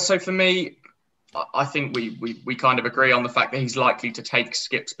 Yeah, so for me, I think we kind of agree on the fact that he's likely to take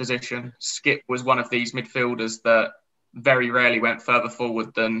Skip's position. Skip was one of these midfielders that very rarely went further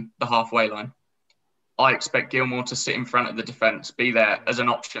forward than the halfway line. I expect Gilmore to sit in front of the defence, be there as an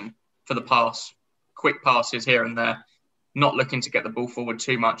option for the pass, quick passes here and there, not looking to get the ball forward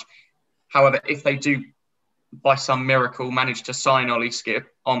too much. However, if they do, by some miracle, manage to sign Ollie Skip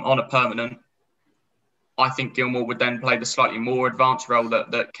on a permanent, I think Gilmore would then play the slightly more advanced role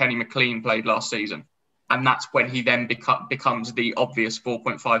that Kenny McLean played last season. And that's when he then becomes the obvious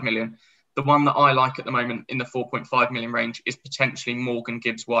 4.5 million. The one that I like at the moment in the 4.5 million range is potentially Morgan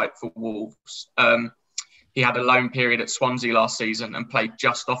Gibbs-White for Wolves. He had a loan period at Swansea last season and played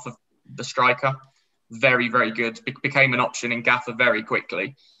just off of the striker. Very, very good. Became an option in Gaffer very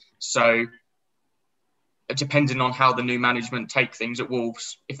quickly. So depending on how the new management take things at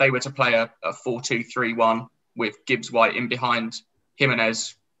Wolves, if they were to play a 4-2-3-1 with Gibbs-White in behind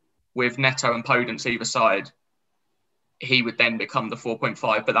Jimenez, with Neto and Podence either side, he would then become the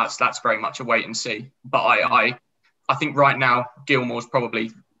 4.5. But that's very much a wait and see. But I think right now Gilmore's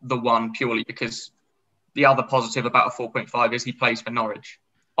probably the one, purely because the other positive about a 4.5 is he plays for Norwich.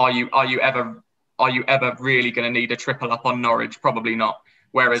 Are you ever really going to need a triple up on Norwich? Probably not.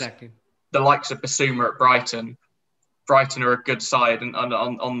 Whereas the likes of Bissouma at Brighton are a good side and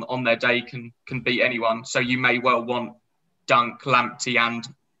on their day can beat anyone. So you may well want Dunk, Lamptey and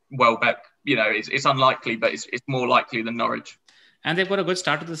Welbeck. You know, it's unlikely, but it's more likely than Norwich. And they've got a good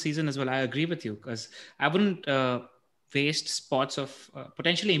start to the season as well. I agree with you because I wouldn't waste spots of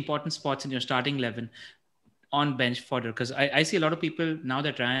potentially important spots in your starting 11 on bench fodder, because I see a lot of people now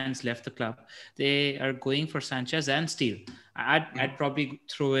that Ryan's left the club, they are going for Sanchez and Steele. I'd probably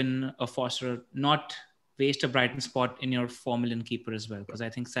throw in a Foster, not waste a Brighton spot in your 4 million keeper as well, because I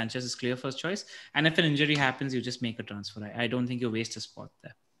think Sanchez is clear first choice. And if an injury happens, you just make a transfer. I don't think you waste a spot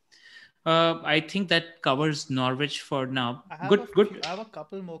there. I think that covers Norwich for now. Good. I have a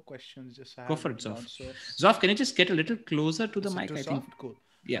couple more questions. Go for it, Zoff. Zoff, can you just get a little closer to the mic? I think. Cool.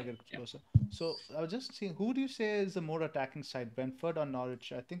 Yeah. Closer. So I was just seeing, who do you say is the more attacking side, Brentford or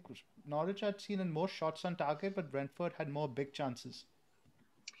Norwich? I think Norwich had seen in more shots on target, but Brentford had more big chances.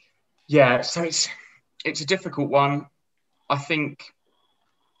 Yeah, so it's a difficult one. I think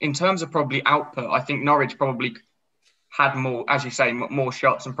in terms of probably output, I think Norwich probably had more, as you say, more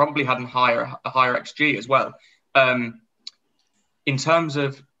shots and probably had a higher XG as well. In terms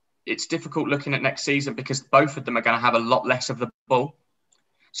of, it's difficult looking at next season because both of them are going to have a lot less of the ball.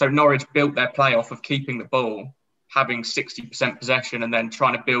 So Norwich built their play off of keeping the ball, having 60% possession and then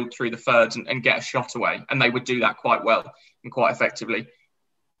trying to build through the thirds and get a shot away. And they would do that quite well and quite effectively.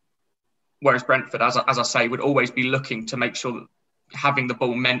 Whereas Brentford, as I say, would always be looking to make sure that having the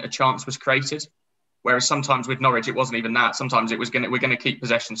ball meant a chance was created. Whereas sometimes with Norwich, it wasn't even that. Sometimes it was we're going to keep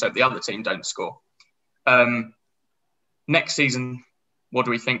possession so the other team don't score. Next season, what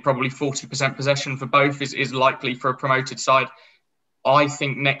do we think? Probably 40% possession for both is likely for a promoted side. I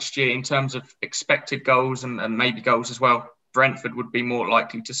think next year, in terms of expected goals and maybe goals as well, Brentford would be more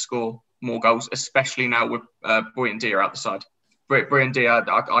likely to score more goals, especially now with Buendia out the side. Buendia,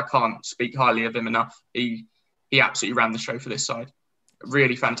 I can't speak highly of him enough. He absolutely ran the show for this side.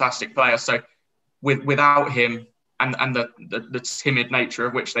 really fantastic player. So without him and the timid nature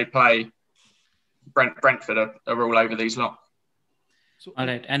of which they play, Brentford are all over these lot. So, all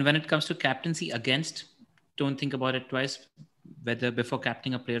right. And when it comes to captaincy against, don't think about it twice, whether before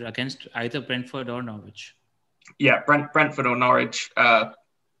captaining a player against either Brentford or Norwich. Yeah, Brentford or Norwich,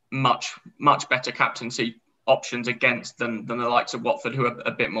 much better captaincy options against than the likes of Watford, who are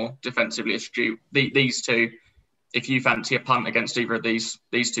a bit more defensively astute. These two, if you fancy a punt against either of these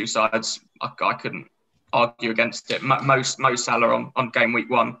two sides, I couldn't argue against it. Mo Salah on game week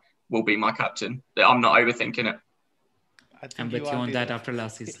 1 will be my captain. I'm not overthinking it. I'm with you on that after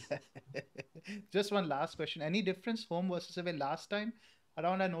last season. Just one last question. Any difference home versus away? Last time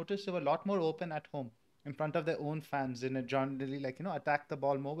around, I noticed they were a lot more open at home in front of their own fans and generally attack the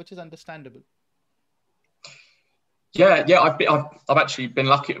ball more, which is understandable. Yeah. I've actually been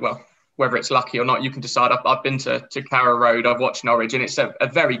lucky. Well, whether it's lucky or not, you can decide. I've been to Carrow Road. I've watched Norwich, and it's a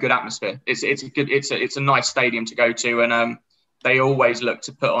very good atmosphere. It's a nice stadium to go to, and they always look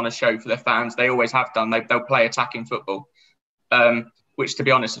to put on a show for their fans. They always have done. They'll play attacking football, which, to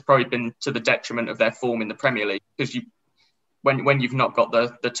be honest, has probably been to the detriment of their form in the Premier League, because when you've not got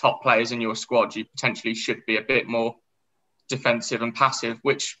the top players in your squad, you potentially should be a bit more defensive and passive,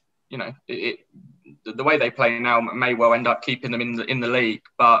 which, the way they play now may well end up keeping them in the league.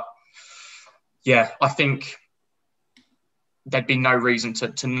 But yeah, I think there'd be no reason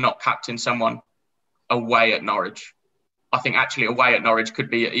to not captain someone away at Norwich. I think actually away at Norwich could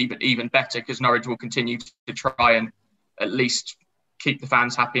be even better, because Norwich will continue to try and at least keep the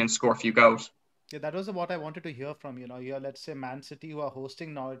fans happy and score a few goals. Yeah, that was what I wanted to hear from, let's say Man City, who are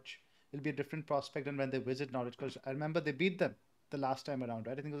hosting Norwich, it'll be a different prospect than when they visit Norwich, because I remember they beat them the last time around,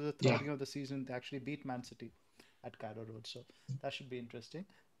 right? I think it was the third game of the season. They actually beat Man City at Carrow Road. So that should be interesting.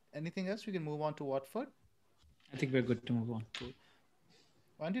 Anything else? We can move on to Watford. I think we're good to move on. Cool.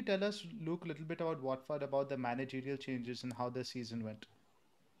 Why don't you tell us, Luke, a little bit about Watford, about the managerial changes and how the season went?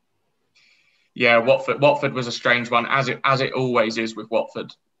 Yeah, Watford was a strange one, as it always is with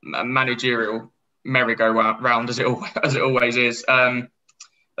Watford. A managerial merry-go-round, as it always is.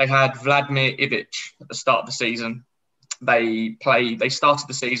 They had Vladimir Ivic at the start of the season. They started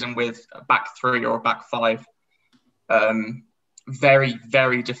the season with a back 3 or a back 5. Very,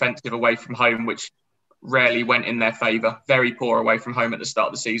 very defensive away from home, which rarely went in their favour. Very poor away from home at the start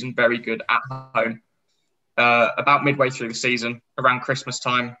of the season. Very good at home. About midway through the season, around Christmas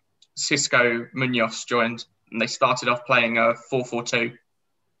time, Xisco Munoz joined, and they started off playing a 4-4-2.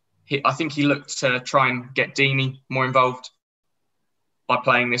 I think he looked to try and get Deeney more involved by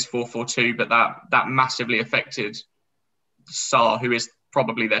playing this 4-4-2, but that massively affected Sarr, who is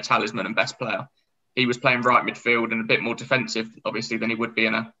probably their talisman and best player. He was playing right midfield and a bit more defensive, obviously, than he would be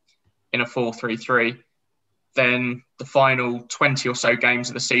in a 4-3-3. Then the final 20 or so games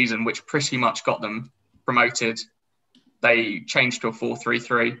of the season, which pretty much got them promoted, they changed to a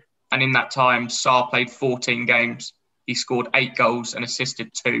 4-3-3. And in that time, Sarr played 14 games. He scored 8 goals and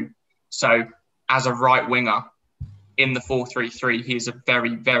assisted 2. So as a right winger in the 4-3-3, he is a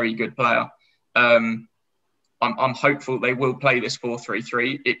very, very good player. I'm hopeful they will play this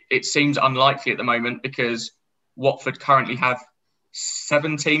 4-3-3. It seems unlikely at the moment, because Watford currently have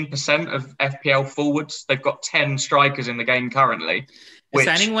 17% of FPL forwards. They've got 10 strikers in the game currently. They're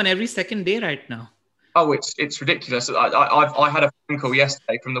signing one every second day right now. Oh, it's ridiculous. I had a phone call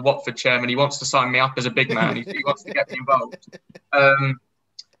yesterday from the Watford chairman. He wants to sign me up as a big man. He wants to get me involved.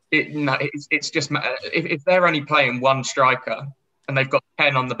 It's just, if they're only playing one striker and they've got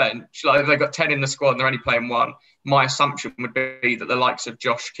 10 on the bench, like if they've got 10 in the squad and they're only playing one, my assumption would be that the likes of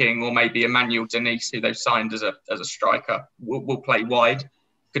Josh King or maybe Emmanuel Denise, who they've signed as a striker, will play wide,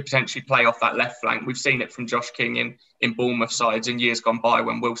 could potentially play off that left flank. We've seen it from Josh King in Bournemouth sides in years gone by.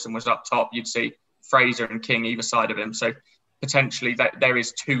 When Wilson was up top, you'd see Fraser and King either side of him. So potentially there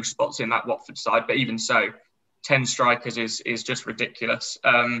is 2 spots in that Watford side, but even so, 10 strikers is just ridiculous.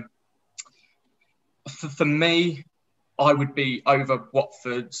 For me, I would be over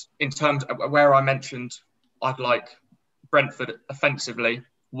Watford in terms of where I mentioned I'd like Brentford offensively,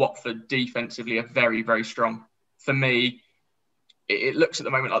 Watford defensively are very, very strong. For me, it looks at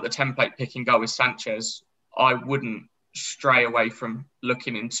the moment like the template picking goal is Sanchez. I wouldn't stray away from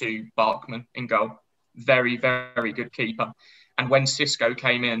looking into Barkman in goal. Very, very good keeper. And when Xisco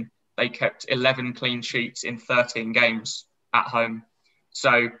came in, they kept 11 clean sheets in 13 games at home.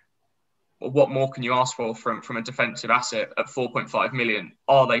 So what more can you ask for from a defensive asset at 4.5 million?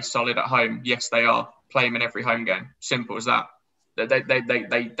 Are they solid at home? Yes, they are. Play them in every home game. Simple as that.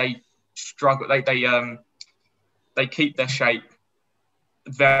 They struggle. They keep their shape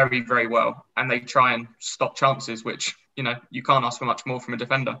very, very well, and they try and stop chances, which you can't ask for much more from a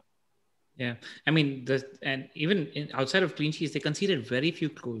defender. Yeah, I mean, and even outside of clean sheets, they conceded very few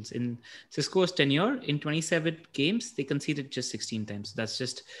goals. In Cisco's tenure, in 27 games, they conceded just 16 times. That's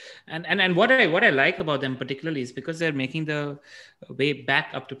just, and what I like about them particularly is because they're making the way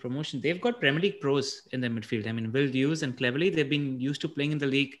back up to promotion. They've got Premier League pros in their midfield. I mean, Will Hughes and Cleverley, they've been used to playing in the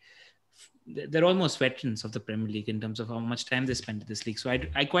league. They're almost veterans of the Premier League in terms of how much time they spend in this league. So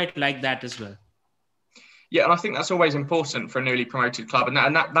I quite like that as well. Yeah, and I think that's always important for a newly promoted club.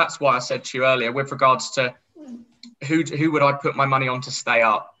 And that's why I said to you earlier, with regards to who would I put my money on to stay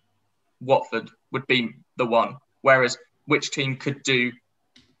up, Watford would be the one. Whereas which team could do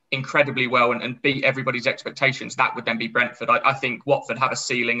incredibly well and beat everybody's expectations, that would then be Brentford. I think Watford have a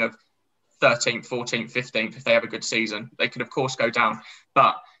ceiling of 13th, 14th, 15th if they have a good season. They could, of course, go down.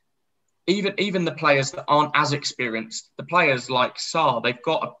 But even the players that aren't as experienced, the players like Sarr, they've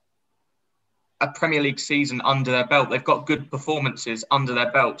got a Premier League season under their belt. They've got good performances under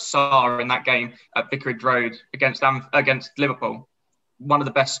their belt. Sarr in that game at Vicarage Road against Liverpool, one of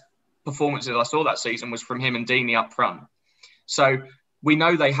the best performances I saw that season was from him and Deeney up front. So we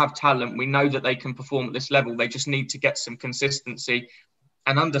know they have talent. We know that they can perform at this level. They just need to get some consistency.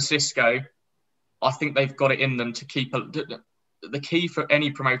 And under Xisco, I think they've got it in them to keep the key for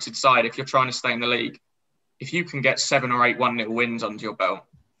any promoted side. If you're trying to stay in the league, if you can get 7 or 8 1-0 wins under your belt,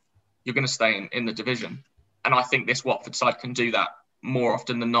 you're going to stay in the division. And I think this Watford side can do that more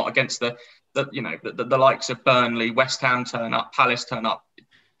often than not against the likes of Burnley, West Ham turn up, Palace turn up.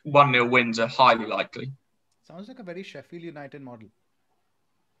 1-0 wins are highly likely. Sounds like a very Sheffield United model.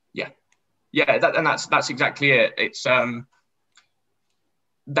 Yeah. Yeah, that's exactly it. It's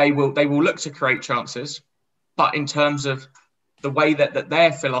they will look to create chances, but in terms of the way that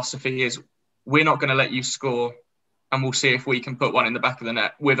their philosophy is, we're not going to let you score, and we'll see if we can put one in the back of the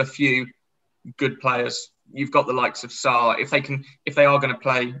net with a few good players. You've got the likes of Sarr. If they are going to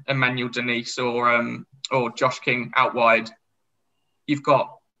play Emmanuel Denise or Josh King out wide, you've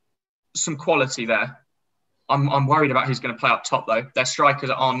got some quality there. I'm worried about who's going to play up top though. Their strikers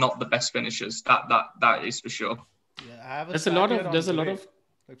are not the best finishers. That is for sure. Yeah, I have There's a lot of.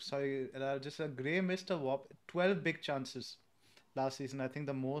 Sorry, just a Gray missed 12 big chances last season. I think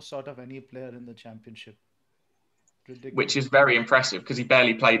the most out of any player in the championship. Ridiculous. Which is very impressive because he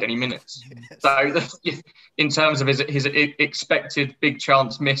barely played any minutes. Yes. So in terms of his expected big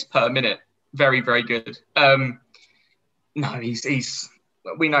chance miss per minute, very, very good. No, he's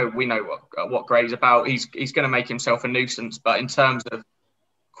we know what Gray's about. He's going to make himself a nuisance, but in terms of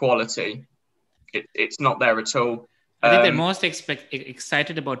quality, it's not there at all. I think they're most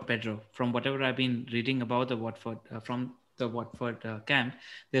excited about Pedro. From whatever I've been reading about the Watford from the Watford camp,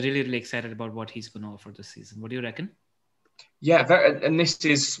 they're really, really excited about what he's going to offer this season. What do you reckon? Yeah, and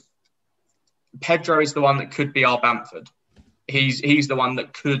Pedro is the one that could be our Bamford. He's the one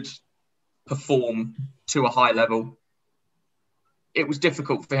that could perform to a high level. It was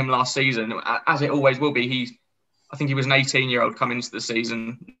difficult for him last season, as it always will be. I think he was an 18-year-old coming into the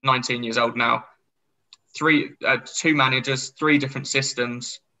season, 19 years old now. 2 managers, 3 different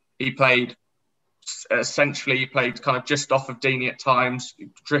systems. He played kind of just off of Deeney at times,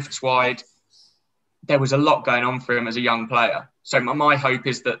 drifts wide. There was a lot going on for him as a young player. So my hope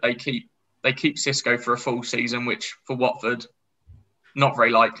is that they keep Xisco for a full season, which for Watford, not very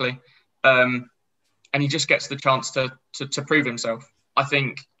likely. And he just gets the chance to prove himself. I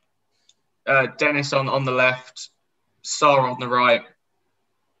think Dennis on the left, Sarr on the right,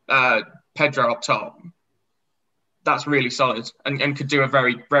 Pedro up top. That's really solid and could do a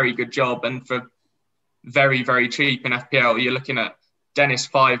very, very good job. And for very, very cheap in FPL, you're looking at Dennis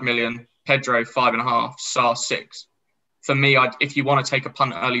 5 million, Pedro 5.5, Sarr 6. For me, if you want to take a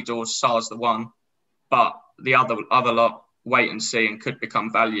punt at early doors, Sarr's the one. But the other lot, wait and see, and could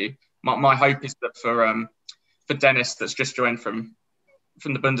become value. My hope is that for Dennis, that's just joined from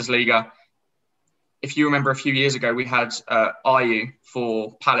the Bundesliga. If you remember a few years ago, we had Ayew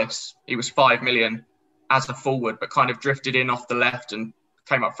for Palace. He was 5 million as a forward, but kind of drifted in off the left and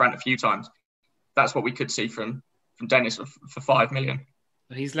came up front a few times. That's what we could see from Dennis for 5 million.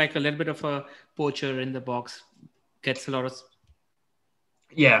 He's like a little bit of a poacher in the box. Gets a lot of...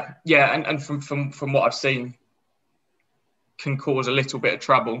 Yeah. And from what I've seen, can cause a little bit of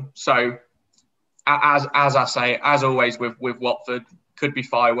trouble. So as I say, as always with Watford, could be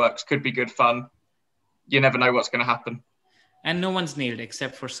fireworks, could be good fun. You never know what's going to happen. And no one's nailed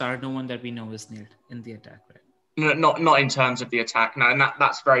except for Sarr. No one that we know is nailed in the attack, right? No, not in terms of the attack. No, and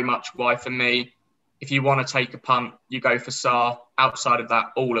that's very much why for me, if you want to take a punt, you go for Sarr. Outside of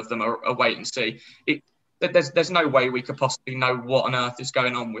that, all of them are wait and see. there's no way we could possibly know what on earth is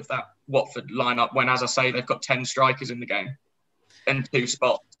going on with that Watford lineup when, as I say, they've got 10 strikers in the game and 2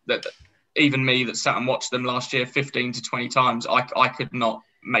 spots. That even me that sat and watched them last year 15 to 20 times, I could not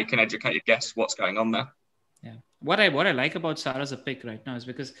make an educated guess what's going on there. Yeah. What I like about Sarr as a pick right now is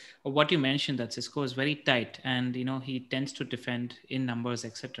because of what you mentioned, that Cisco is very tight and, he tends to defend in numbers,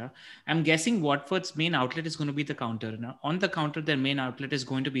 etc. I'm guessing Watford's main outlet is going to be the counter. Now, on the counter, their main outlet is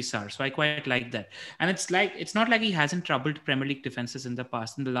going to be Sarr. So I quite like that. And it's not like he hasn't troubled Premier League defenses in the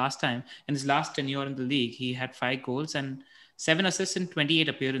past. In the last time, in his last tenure in the league, he had 5 goals and 7 assists in 28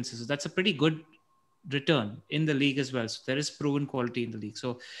 appearances. So that's a pretty good return in the league as well. So there is proven quality in the league.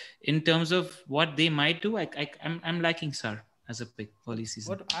 So in terms of what they might do, I'm liking Sarr as a pick early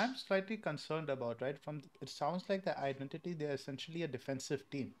season. What I'm slightly concerned about, right? It sounds like the identity, they're essentially a defensive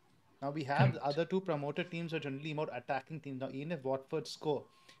team. Now we have the other 2 promoted teams are generally more attacking teams. Now even if Watford score,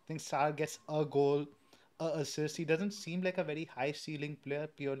 I think Sarr gets a goal, a assist. He doesn't seem like a very high ceiling player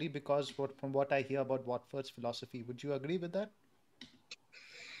purely because from what I hear about Watford's philosophy. Would you agree with that?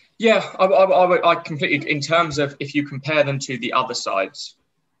 Yeah, I completely, in terms of if you compare them to the other sides,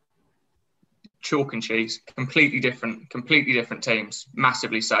 chalk and cheese, completely different teams,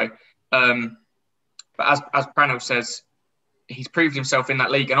 massively so. But as Pranav says, he's proved himself in that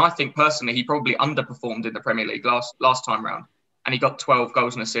league. And I think personally, he probably underperformed in the Premier League last time round. And he got 12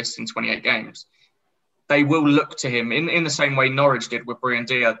 goals and assists in 28 games. They will look to him in the same way Norwich did with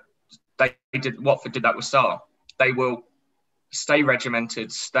Buendia. Watford did that with Sarr. They will stay regimented,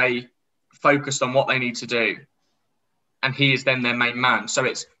 stay focused on what they need to do. And he is then their main man. So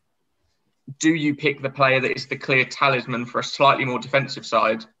it's, do you pick the player that is the clear talisman for a slightly more defensive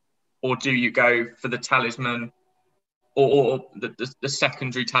side? Or do you go for the talisman or the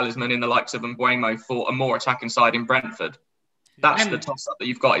secondary talisman in the likes of Mbeumo for a more attacking side in Brentford? That's the toss-up that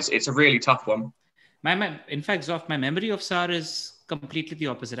you've got. It's a really tough one. In fact, Zoff, my memory of Sarr is completely the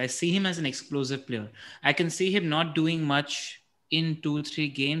opposite. I see him as an explosive player. I can see him not doing much in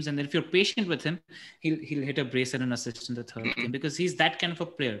 2-3 games, and then if you're patient with him, he'll hit a brace and an assist in the third game, because he's that kind of a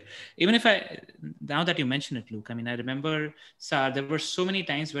player. Even if now that you mention it, Luke, I mean, I remember Sarr, there were so many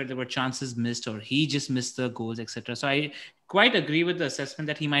times where there were chances missed or he just missed the goals, etc. So I quite agree with the assessment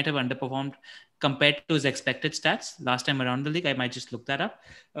that he might have underperformed compared to his expected stats last time around the league. I might just look that up.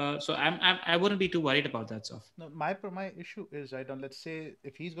 So I wouldn't be too worried about that stuff. No, my issue is, right, let's say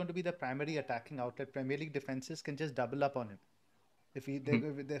if he's going to be the primary attacking outlet, Premier League defenses can just double up on him. If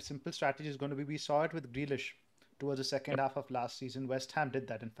their simple strategy is going to be, we saw it with Grealish towards the second half of last season. West Ham did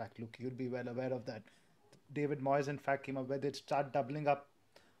that, in fact. Luke, you'd be well aware of that. David Moyes, in fact, came up where they'd start doubling up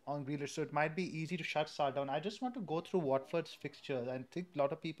on Grealish. So it might be easy to shut Sarr down. I just want to go through Watford's fixtures. I think a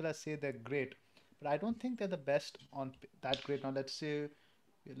lot of people say they're great, but I don't think they're the best on that great. Now, let's say,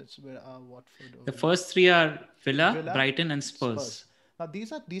 where are Watford? The first 3 are Villa, Brighton, and Spurs. Now,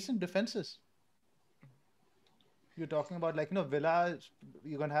 these are decent defenses. You're talking about, Villa,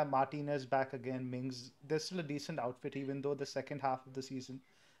 you're going to have Martinez back again, Mings. There's still a decent outfit, even though the second half of the season.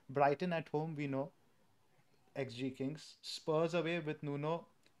 Brighton at home, we know. XG Kings. Spurs away with Nuno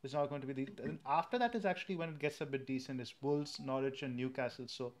is not going to be and after that is actually when it gets a bit decent. It's Wolves, Norwich, and Newcastle.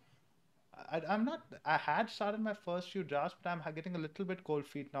 So I had started my first few drafts, but I'm getting a little bit cold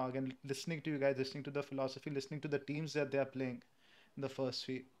feet now. Again, listening to you guys, listening to the philosophy, listening to the teams that they're playing in the first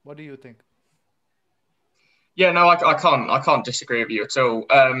three. What do you think? Yeah, no, I can't disagree with you at all.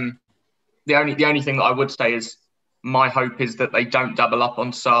 The only thing that I would say is my hope is that they don't double up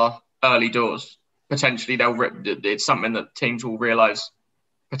on Sarr early doors. Potentially, it's something that teams will realise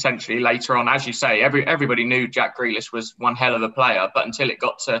potentially later on. As you say, everybody knew Jack Grealish was one hell of a player, but until it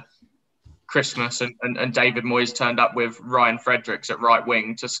got to Christmas and David Moyes turned up with Ryan Fredericks at right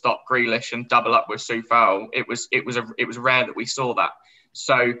wing to stop Grealish and double up with Soufal, it was rare that we saw that.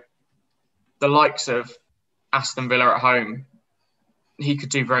 So the likes of Aston Villa at home, he could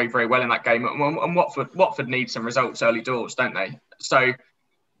do very, very well in that game. And Watford needs some results early doors, don't they? So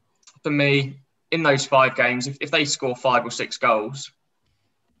for me, in those 5 games, if they score 5 or 6 goals,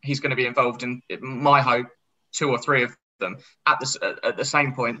 he's going to be involved in, my hope, 2 or 3 of them. At the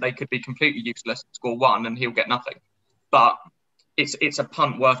same point, they could be completely useless, score 1 and he'll get nothing. But it's a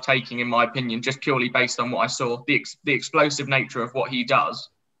punt worth taking, in my opinion, just purely based on what I saw. The explosive nature of what he does,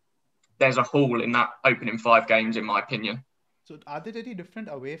 there's a hole in that opening 5 games, in my opinion. So are they really different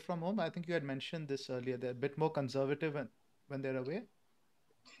away from home? I think you had mentioned this earlier. They're a bit more conservative when they're away.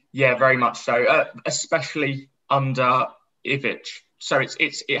 Yeah, very much so, especially under Ivic. So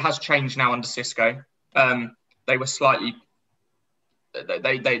it has changed now under Cisco. They were slightly,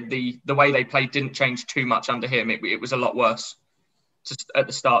 the way they played didn't change too much under him. It was a lot worse at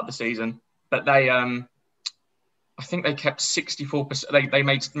the start of the season. But I think they kept 64%. They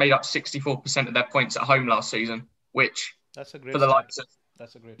made up 64% of their points at home last season, which That's a great for the stat. likes of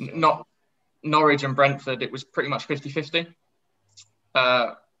That's a great stat. not Norwich and Brentford, it was pretty much 50-50.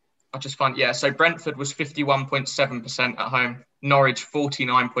 I just find, so Brentford was 51.7% at home, Norwich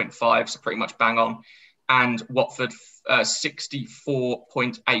 49.5%, so pretty much bang on, and Watford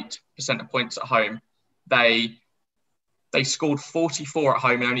 64.8% of points at home. They scored 44 at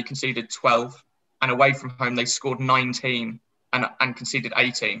home and only conceded 12, and away from home they scored 19 and conceded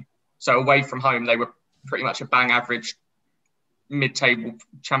 18. So away from home they were pretty much a bang average mid-table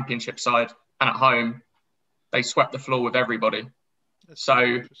championship side, and at home they swept the floor with everybody. That's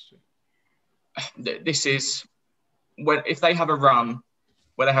so this is when, if they have a run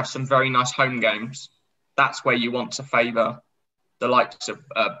where they have some very nice home games, that's where you want to favour the likes of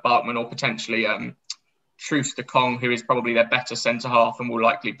Barkman or potentially Truce Kong, who is probably their better centre half and will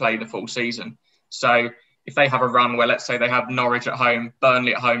likely play the full season. So if they have a run where, let's say, they have Norwich at home,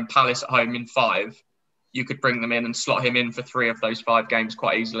 Burnley at home, Palace at home in 5, you could bring them in and slot him in for 3 of those 5 games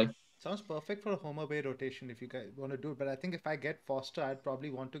quite easily. Sounds perfect for a home away rotation if you guys want to do it. But I think if I get Foster, I'd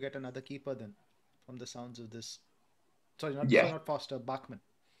probably want to get another keeper then, from the sounds of this. Sorry, not Foster, Bachmann.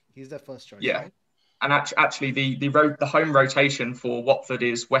 He's their first choice. Yeah, right? And actually the home rotation for Watford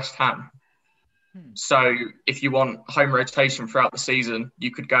is West Ham. So if you want home rotation throughout the season, you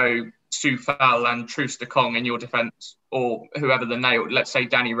could go Soufal and Truce Kong in your defence, or whoever the nail. Let's say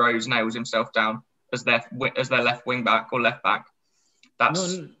Danny Rose nails himself down as their left wing back or left back.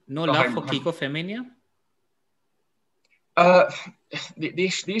 That's no love for Kiko Femenia. The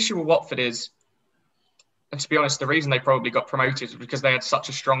issue with Watford is, and to be honest, the reason they probably got promoted is because they had such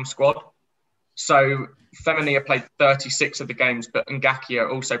a strong squad. So Femenia played 36 of the games, but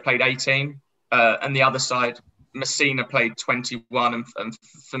Ngakia also played 18. And the other side, Messina played 21 and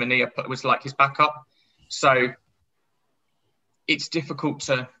Femenia was like his backup. So it's difficult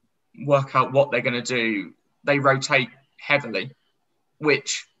to work out what they're going to do. They rotate heavily,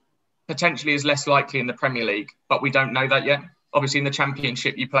 which potentially is less likely in the Premier League, but we don't know that yet. Obviously, in the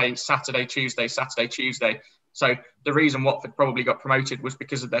Championship, you play Saturday, Tuesday. So the reason Watford probably got promoted was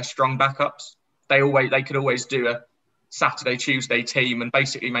because of their strong backups. They could always do a Saturday, Tuesday team and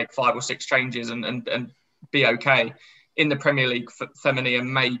basically make 5 or 6 changes and be okay. In the Premier League, Femenia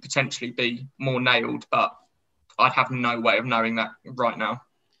may potentially be more nailed, but I'd have no way of knowing that right now.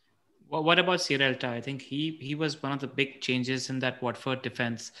 Well, what about Sierralta? I think he was one of the big changes in that Watford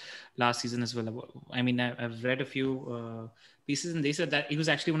defense last season as well. I mean, I've read a few pieces and they said that he was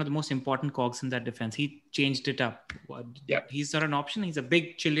actually one of the most important cogs in that defense. He changed it up. Yeah. He's not an option. He's a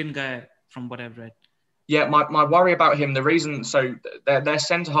big Chilean guy from what I've read. Yeah, my worry about him, the reason, so their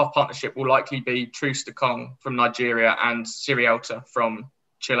centre-half partnership will likely be Truce Kong from Nigeria and Sierralta from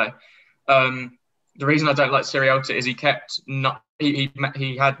Chile. The reason I don't like Sierralta is he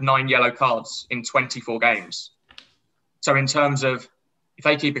had 9 yellow cards in 24 games. So in terms of, if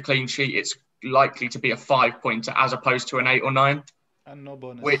they keep a clean sheet, it's likely to be a 5-pointer as opposed to an 8 or 9. And no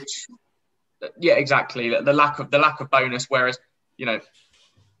bonus. Which, yeah, exactly. The lack of bonus, whereas,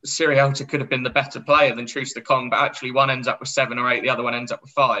 Sierralta could have been the better player than Truce Kong, but actually one ends up with 7 or 8, the other one ends up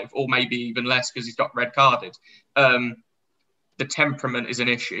with 5, or maybe even less because he's got red carded. The temperament is an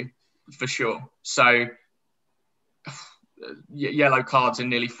issue for sure. So yellow cards in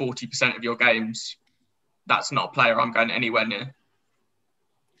nearly 40% of your games, that's not a player I'm going anywhere near.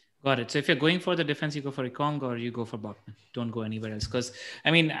 Got it. So if you're going for the defense, you go for Ekong or you go for Bachmann. Don't go anywhere else. Because,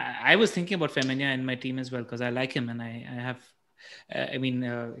 I mean, I was thinking about Femenia in my team as well because I like him and I have...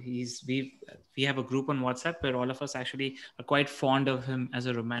 we have a group on WhatsApp where all of us actually are quite fond of him as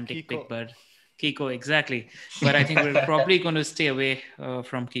a romantic pick, but Kiko, exactly. But I think we're probably going to stay away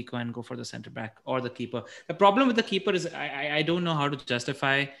from Kiko and go for the center back or the keeper. The problem with the keeper is I don't know how to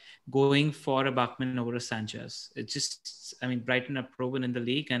justify going for a Bachmann over a Sanchez. It's just, I mean, Brighton are proven in the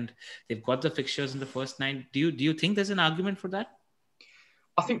league and they've got the fixtures in the first 9. Do you think there's an argument for that?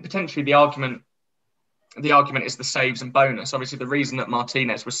 I think potentially the argument is the saves and bonus. Obviously, the reason that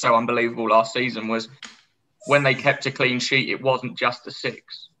Martinez was so unbelievable last season was when they kept a clean sheet, it wasn't just a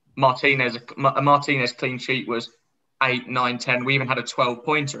 6. A Martinez clean sheet was 8, 9, 10. We even had a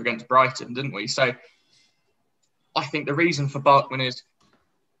 12-pointer against Brighton, didn't we? So I think the reason for Bachmann is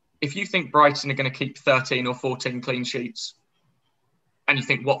if you think Brighton are going to keep 13 or 14 clean sheets and you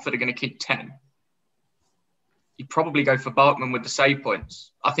think Watford are going to keep 10, you probably go for Bachmann with the save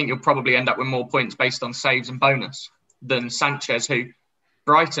points. I think you'll probably end up with more points based on saves and bonus than Sanchez, who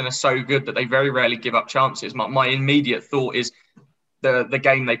Brighton are so good that they very rarely give up chances. My immediate thought is the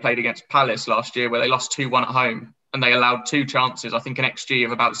game they played against Palace last year where they lost 2-1 at home and they allowed 2 chances, I think an XG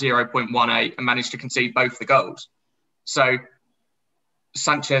of about 0.18 and managed to concede both the goals. So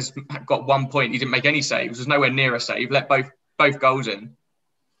Sanchez got 1 point. He didn't make any saves. Was nowhere near a save. Let both goals in.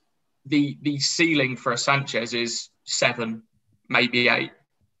 The ceiling for a Sanchez is 7, maybe 8,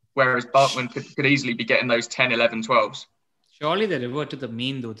 whereas Barkman could easily be getting those 10, 11, 12s. Surely they revert to the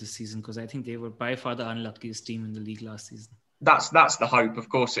mean though this season, because I think they were by far the unluckiest team in the league last season. That's the hope, of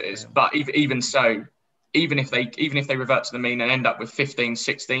course it is. Yeah. But even so, even if they revert to the mean and end up with 15,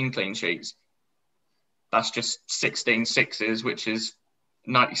 16 clean sheets, that's just 16 sixes, which is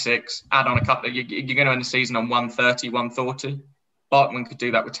 96. Add on a couple, you're going to end the season on 130, 140. Barkman could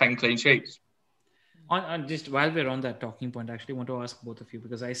do that with 10 clean sheets. On just while we're on that talking point, I actually want to ask both of you,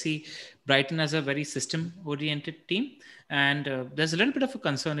 because I see Brighton as a very system-oriented team, and there's a little bit of a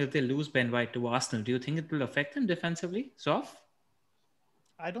concern if they lose Ben White to Arsenal. Do you think it will affect them defensively? Sof?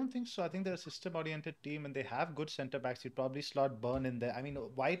 I don't think so. I think they're a system-oriented team, and they have good centre-backs. You'd probably slot Burn in there. I mean,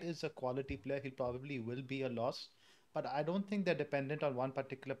 White is a quality player. He probably will be a loss, but I don't think they're dependent on one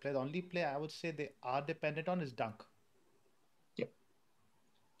particular player. The only player I would say they are dependent on is Dunk. Yep.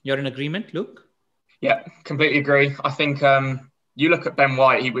 You're in agreement, Luke? Yeah, completely agree. I think you look at Ben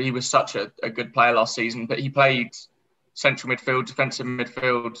White, he was such a good player last season, but he played central midfield, defensive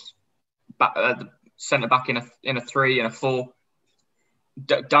midfield, centre-back in a 3 and a 4.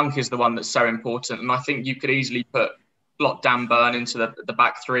 Dunk is the one that's so important, and I think you could easily slot Dan Burn into the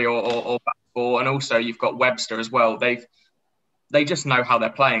back 3 or back 4, and also you've got Webster as well. They just know how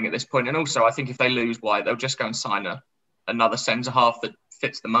they're playing at this point, and also I think if they lose White, they'll just go and sign another centre-half that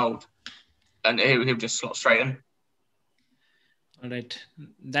fits the mould. And he'll just slot straight in. All right.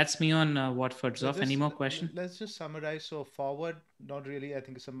 That's me on Watford's off. Any more questions? Let's just summarize. So forward, not really. I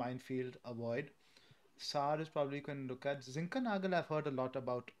think it's a minefield. Avoid. Saar is probably you can look at. Zinchenko, I've heard a lot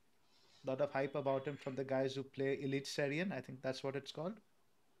of hype about him from the guys who play Elite Serien. I think that's what it's called.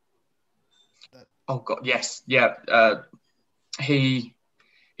 Oh, God, yes. Yeah.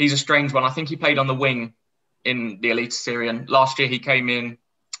 He's a strange one. I think he played on the wing in the Elite Serien. Last year he came in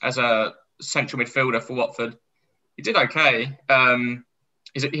as a central midfielder for Watford. He did okay.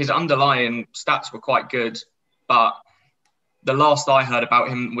 His underlying stats were quite good, but the last I heard about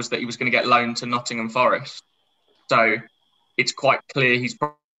him was that he was going to get loaned to Nottingham Forest. So it's quite clear he's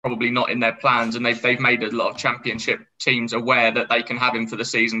probably not in their plans, and they've made a lot of Championship teams aware that they can have him for the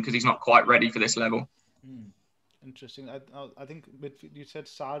season because he's not quite ready for this level. Interesting. I think you said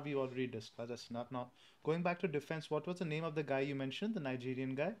Saar we already discussed. That's not now. Going back to defense, what was the name of the guy you mentioned, the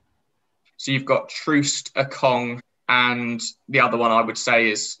Nigerian guy? So you've got Troost, Akong, and the other one I would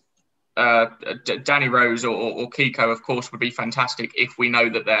say is Danny Rose or Kiko, of course, would be fantastic if we know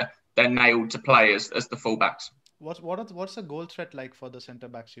that they're nailed to play as the fullbacks. What's the goal threat like for the centre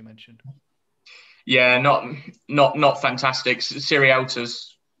backs you mentioned? Yeah, not fantastic.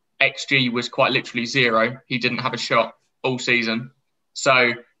 Sirielta's XG was quite literally 0. He didn't have a shot all season.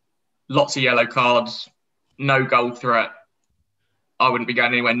 So lots of yellow cards, no goal threat. I wouldn't be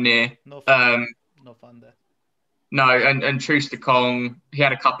going anywhere near. No fun there. No, and Troost Akong, he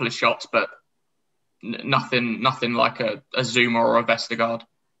had a couple of shots, but nothing like a Zuma or a Vestergaard.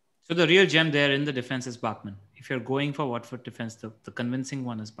 So the real gem there in the defense is Bachmann. If you're going for Watford defense, the convincing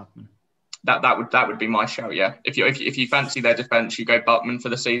one is Bachmann. That would be my shout. Yeah, if you fancy their defense, you go Bachmann for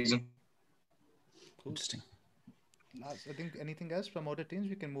the season. Cool. Interesting. I think anything else from other teams?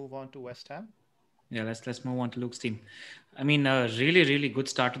 We can move on to West Ham. Yeah, let's move on to Luke's team. I mean, a really, really good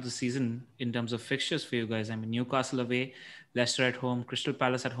start to the season in terms of fixtures for you guys. I mean, Newcastle away, Leicester at home, Crystal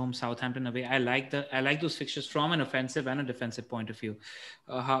Palace at home, Southampton away. I like those fixtures from an offensive and a defensive point of view.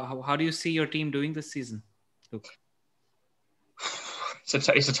 How do you see your team doing this season, Luke?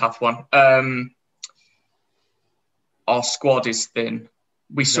 It's a tough one. Our squad is thin.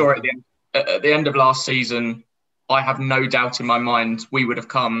 We saw it at the end of last season. I have no doubt in my mind we would have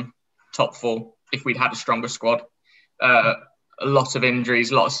come top 4 if we'd had a stronger squad. A lot of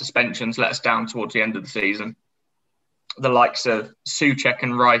injuries, a lot of suspensions let us down towards the end of the season. The likes of Souček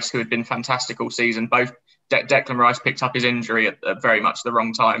and Rice, who had been fantastic all season, both Declan Rice picked up his injury at very much the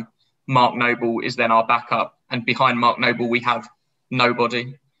wrong time. Mark Noble is then our backup, and behind Mark Noble we have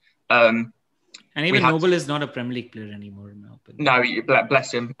nobody. And even Noble is not a Premier League player anymore now. But... No,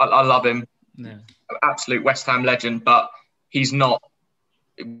 bless him. I love him. Yeah. Absolute West Ham legend, but he's not.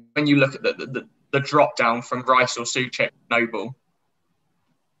 When you look at the drop down from Rice or Souček Noble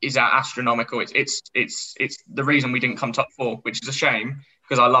is astronomical. It's the reason we didn't come top 4, which is a shame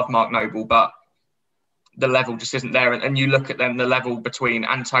because I love Mark Noble, but the level just isn't there. And you look at then the level between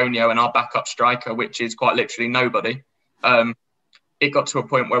Antonio and our backup striker, which is quite literally nobody. It got to a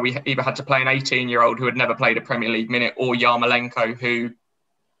point where we either had to play an 18-year-old who had never played a Premier League minute or Yarmolenko who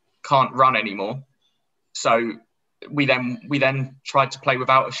can't run anymore. So we then tried to play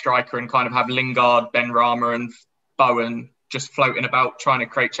without a striker and kind of have Lingard, Benrahma and Bowen just floating about trying to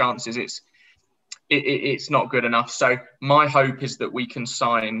create chances. It's not good enough. So my hope is that we can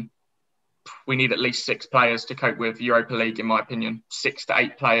sign. We need at least 6 players to cope with Europa League, in my opinion. 6 to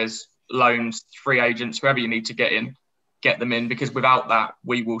 8 players, loans, free agents, whoever you need to get them in, because without that,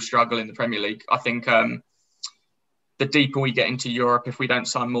 we will struggle in the Premier League. I think the deeper we get into Europe, if we don't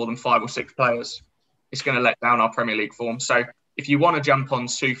sign more than 5 or 6 players, it's going to let down our Premier League form. So if you want to jump on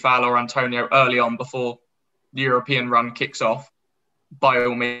Soufal or Antonio early on before the European run kicks off, by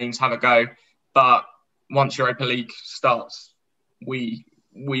all means, have a go. But once Europa League starts, we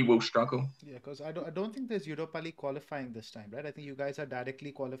will struggle. Yeah, because I don't think there's Europa League qualifying this time, right? I think you guys are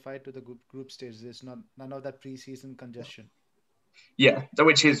directly qualified to the group stage. There's none of that preseason congestion. Yeah,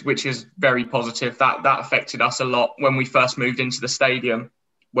 which is very positive. That affected us a lot when we first moved into the stadium,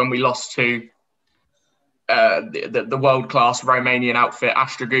 when we lost to the world-class Romanian outfit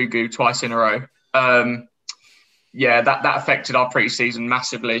Astragugu twice in a row. That affected our pre-season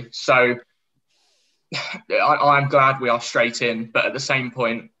massively. So I'm glad we are straight in, but at the same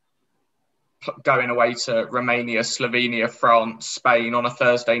point, going away to Romania, Slovenia, France, Spain on a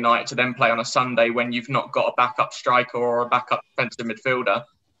Thursday night to then play on a Sunday when you've not got a backup striker or a backup defensive midfielder,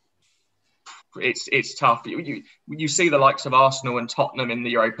 it's tough. You see the likes of Arsenal and Tottenham in the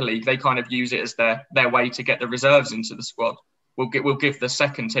Europa League. They kind of use it as their way to get the reserves into the squad. We'll give the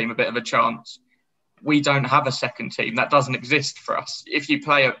second team a bit of a chance. We don't have a second team. That doesn't exist for us. If you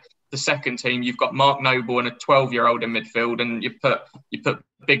play the second team, you've got Mark Noble and a 12-year-old in midfield, and you put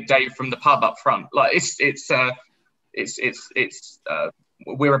Big Dave from the pub up front. Like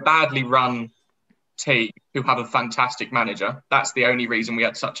we're a badly run team who have a fantastic manager. That's the only reason we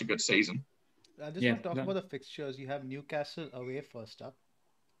had such a good season. I just want to talk about the fixtures. You have Newcastle away first up,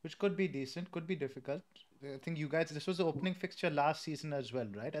 which could be decent, could be difficult. I think you guys, this was the opening fixture last season as well,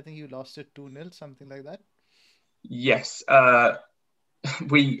 right? I think you lost it 2-0, something like that. Yes. I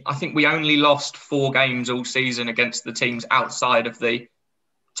think we only lost 4 games all season against the teams outside of the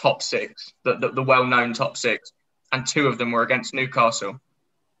top 6, the well-known top 6, and 2 of them were against Newcastle.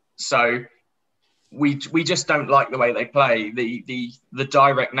 So we just don't like the way they play, the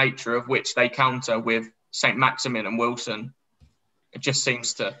direct nature of which they counter with St. Maximin and Wilson. It just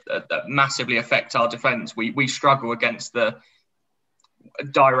seems to massively affect our defence. We struggle against the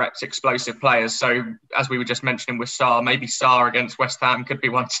direct explosive players. So as we were just mentioning with Sarr, maybe Sarr against West Ham could be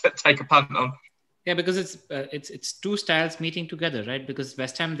one to take a punt on. Yeah, because it's 2 styles meeting together, right? Because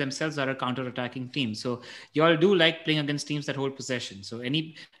West Ham themselves are a counter-attacking team. So you all do like playing against teams that hold possession. So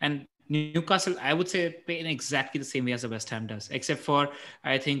Newcastle, I would say, play in exactly the same way as the West Ham does, except for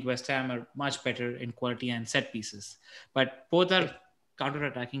I think West Ham are much better in quality and set pieces. But both are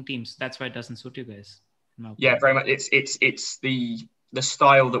counter-attacking teams. That's why it doesn't suit you guys. Yeah, very much. It's the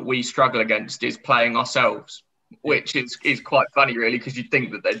style that we struggle against is playing ourselves, which is quite funny, really, because you'd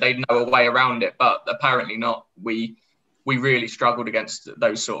think that they'd know a way around it, but apparently not. We really struggled against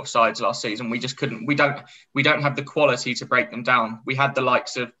those sort of sides last season. We just couldn't. We don't have the quality to break them down. We had the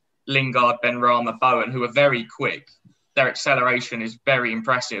likes of Lingard, Benrahma, Bowen, who are very quick. Their acceleration is very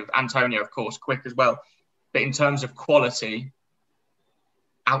impressive. Antonio, of course, quick as well. But in terms of quality,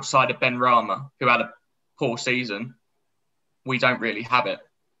 outside of Benrahma, who had a poor season, we don't really have it.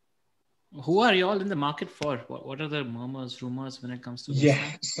 Who are you all in the market for? What are the murmurs, rumors when it comes to this?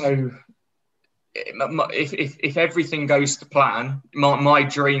 Yeah, so if everything goes to plan, my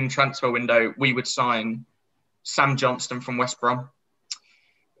dream transfer window, we would sign Sam Johnston from West Brom.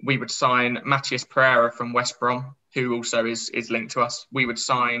 We would sign Matthias Pereira from West Brom, who also is linked to us. We would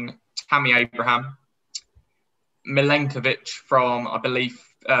sign Tammy Abraham, Milenkovic from, I believe,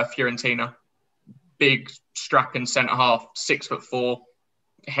 Fiorentina. Big, strapping centre-half, 6'4",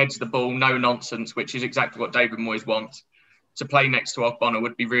 heads the ball, no nonsense, which is exactly what David Moyes wants. To play next to Ogbonna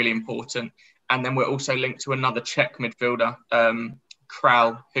would be really important. And then we're also linked to another Czech midfielder,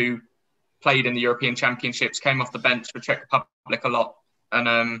 Kral, who played in the European Championships, came off the bench for Czech Republic a lot.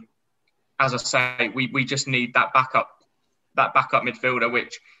 And as I say, we just need that backup midfielder,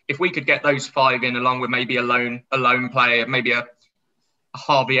 which if we could get those 5 in, along with maybe a lone player, maybe a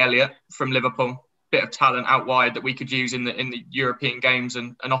Harvey Elliott from Liverpool, bit of talent out wide that we could use in the European games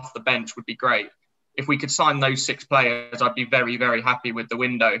and off the bench would be great. If we could sign those 6 players, I'd be very, very happy with the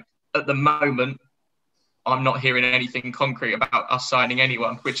window. At the moment, I'm not hearing anything concrete about us signing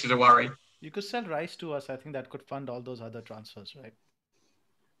anyone, which is a worry. You could sell Rice to us. I think that could fund all those other transfers, right?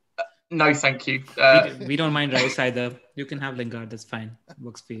 No, thank you. We don't mind Rice either. You can have Lingard. That's fine.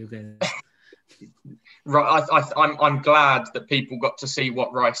 Works for you guys. Right, I'm glad that people got to see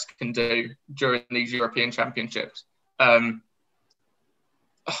what Rice can do during these European Championships.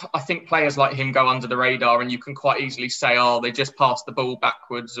 I think players like him go under the radar, and you can quite easily say, oh, they just pass the ball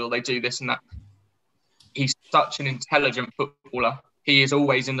backwards or they do this and that. He's such an intelligent footballer. He is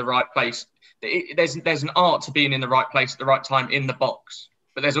always in the right place. There's an art to being in the right place at the right time in the box,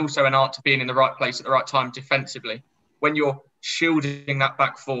 but there's also an art to being in the right place at the right time defensively. When you're shielding that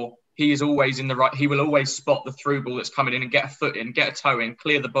back four, he is always in the right. He will always spot the through ball that's coming in and get a foot in, get a toe in,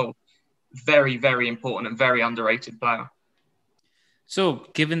 clear the ball. Very, very important and very underrated player. So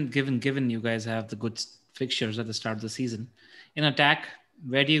given you guys have the good fixtures at the start of the season, in attack,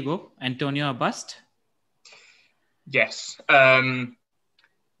 where do you go? Antonio or bust? Yes.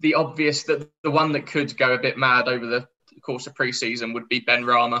 The obvious, the one that could go a bit mad over the course of pre-season would be Ben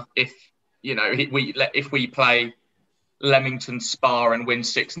Rama. If we play Leamington Spa and win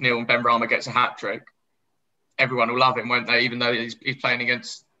 6-0 and Ben Rama gets a hat-trick, everyone will love him, won't they? Even though he's playing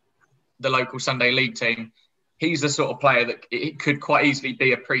against the local Sunday League team. He's the sort of player that it could quite easily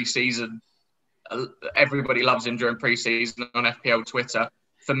be a pre-season. Everybody loves him during pre-season on FPL Twitter.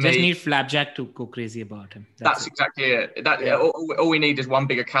 For me, just need Flapjack to go crazy about him. That's exactly it. All we need is one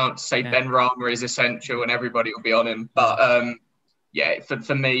big account to say Ben Rama is essential, and everybody will be on him. But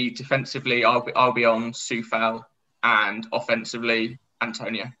for me, defensively, I'll be on Soufal, and offensively,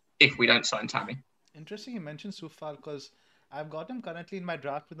 Antonio, if we don't sign Tammy. Interesting you mentioned Soufal, because I've got him currently in my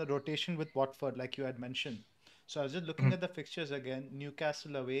draft with the rotation with Watford, like you had mentioned. So I was just looking at the fixtures again.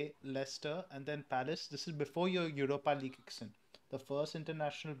 Newcastle away, Leicester, and then Palace. This is before your Europa League kicks in. The first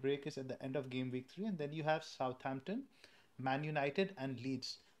international break is at the end of game week 3, and then you have Southampton, Man United, and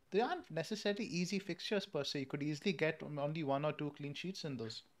Leeds. They aren't necessarily easy fixtures per se. You could easily get only 1 or 2 clean sheets in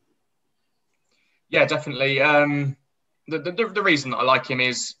those. Yeah, definitely. The reason that I like him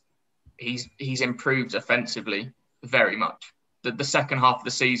is he's improved offensively very much. The second half of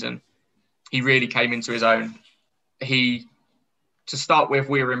the season, he really came into his own. To start with,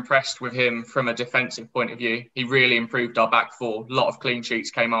 we were impressed with him from a defensive point of view. He really improved our back four. A lot of clean sheets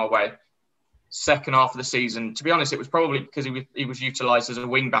came our way. Second half of the season, to be honest, it was probably because he was utilised as a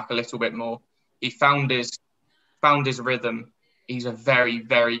wing back a little bit more. He found his rhythm. He's a very,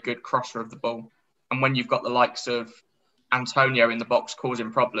 very good crosser of the ball. And when you've got the likes of Antonio in the box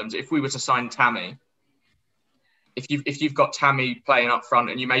causing problems, if we were to sign Tammy, if you've got Tammy playing up front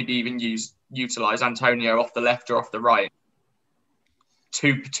and you maybe even utilise Antonio off the left or off the right,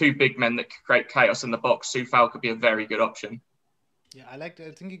 two big men that could create chaos in the box, Soufal could be a very good option. Yeah, I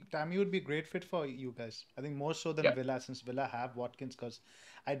think Tammy would be a great fit for you guys. I think more so than Villa, since Villa have Watkins, because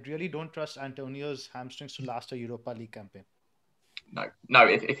I really don't trust Antonio's hamstrings to last a Europa League campaign. No.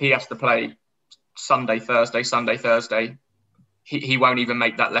 If he has to play Sunday, Thursday, he won't even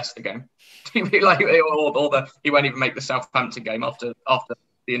make that Leicester game. He won't even make the Southampton game after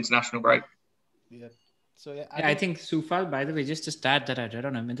the international break. Yeah. So I think Soufal, by the way, just a stat that I read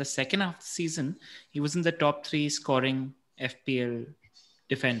on him, in the second half of the season, he was in the top 3 scoring FPL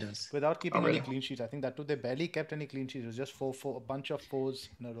defenders. Without keeping any clean sheets. I think that too, they barely kept any clean sheets. It was just a bunch of 4s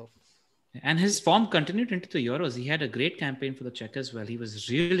in a row. And his form continued into the Euros. He had a great campaign for the Czech as well. He was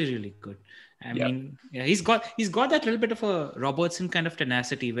really, really good. I mean, he's got that little bit of a Robertson kind of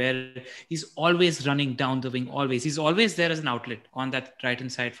tenacity where he's always running down the wing, always. He's always there as an outlet on that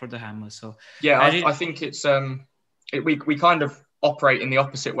right-hand side for the hammer. So I think it's we kind of operate in the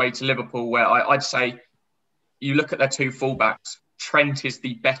opposite way to Liverpool, where I'd say you look at their 2 fullbacks. Trent is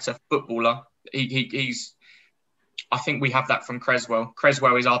the better footballer. He's I think we have that from Creswell.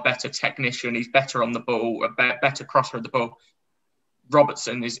 Creswell is our better technician. He's better on the ball, a better crosser of the ball.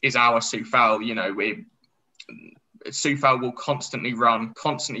 Robertson is our Soufal. Soufal will constantly run,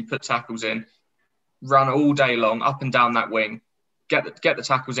 constantly put tackles in, run all day long, up and down that wing, get the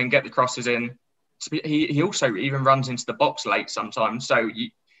tackles in, get the crosses in. He also even runs into the box late sometimes. So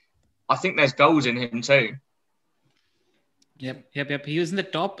I think there's goals in him too. Yep. He was in the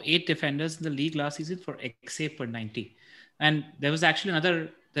top 8 defenders in the league last season for XA per 90. And there was actually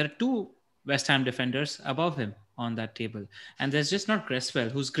there are 2 West Ham defenders above him on that table. And there's just not Creswell,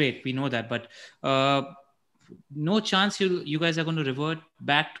 who's great. We know that. But no chance you guys are going to revert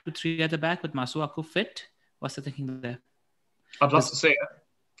back to 3 at the back with Masuaku fit? What's the thinking there? I'd love to see it.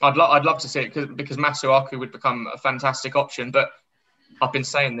 I'd love to see it because Masuaku would become a fantastic option. But I've been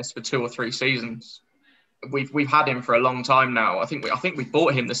saying this for 2 or 3 seasons. We've had him for a long time now. I think we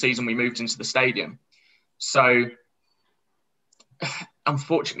bought him the season we moved into the stadium. So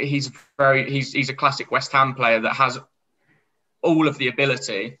unfortunately, he's a classic West Ham player that has all of the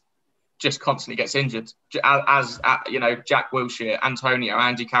ability, just constantly gets injured. As Jack Wilshere, Antonio,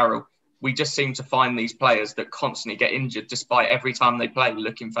 Andy Carroll, we just seem to find these players that constantly get injured, despite every time they play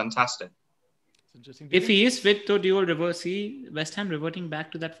looking fantastic. It's interesting. If he is fit, though, do you see West Ham reverting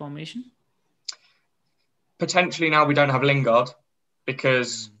back to that formation? Potentially now we don't have Lingard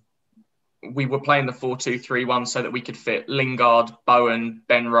because we were playing the 4-2-3-1 so that we could fit Lingard, Bowen,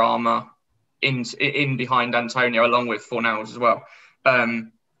 Ben Rama in behind Antonio along with Fornals as well.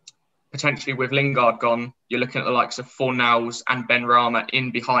 Potentially with Lingard gone, you're looking at the likes of Fornals and Ben Rama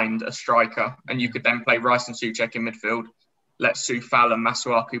in behind a striker, and you could then play Rice and Souček in midfield. Let Soufal and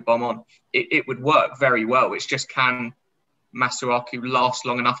Masuaku bomb on. It would work very well. It's just, can Masuaku last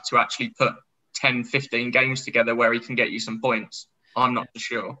long enough to actually put 10, 15 games together where he can get you some points? I'm not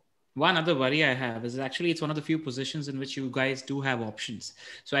sure. One other worry I have is actually it's one of the few positions in which you guys do have options.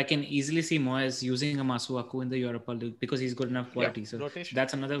 So I can easily see Moyes using a Masuaku in the Europa League because he's good enough quality. So rotation.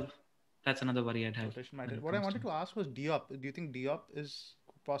 That's another worry I'd have. What I wanted to ask was Diop. Do you think Diop is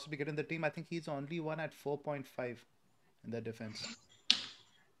possibly getting the team? I think he's only one at 4.5 in their defense.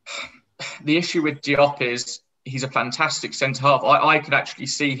 The issue with Diop is he's a fantastic centre half. I could actually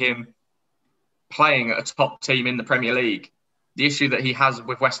see him playing at a top team in the Premier League. The issue that he has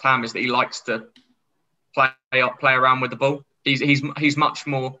with West Ham is that he likes to play around with the ball. He's much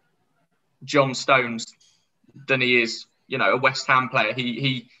more John Stones than he is, a West Ham player.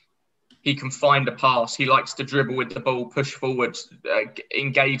 He can find a pass. He likes to dribble with the ball, push forward,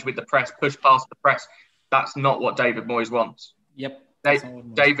 engage with the press, push past the press. That's not what David Moyes wants. Yep.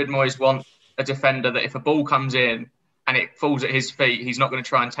 David Moyes wants a defender that if a ball comes in and it falls at his feet, he's not going to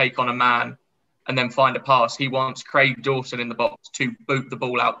try and take on a man and then find a pass. He wants Craig Dawson in the box to boot the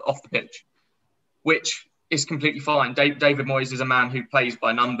ball out off the pitch, which is completely fine. David Moyes is a man who plays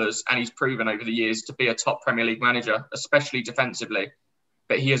by numbers, and he's proven over the years to be a top Premier League manager, especially defensively.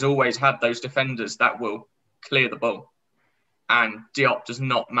 But he has always had those defenders that will clear the ball. And Diop does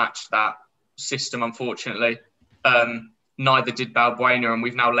not match that system, unfortunately. Neither did Balbuena, and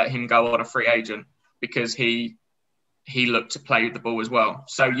we've now let him go on a free agent because he looked to play with the ball as well.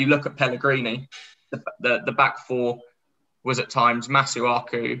 So you look at Pellegrini, the back four was at times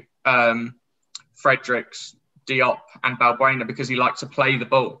Masuaku, Fredericks, Diop and Balbuena because he liked to play the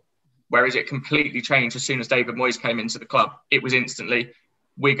ball. Whereas it completely changed as soon as David Moyes came into the club. It was instantly,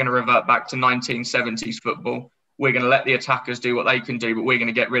 we're going to revert back to 1970s football. We're going to let the attackers do what they can do, but we're going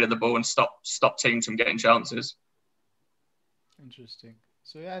to get rid of the ball and stop teams from getting chances. Interesting.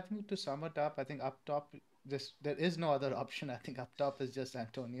 So yeah, I think to sum it up, I think up top, there is no other option. I think up top is just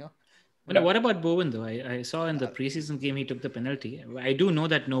Antonio. What about Bowen though? I saw in the preseason game he took the penalty. I do know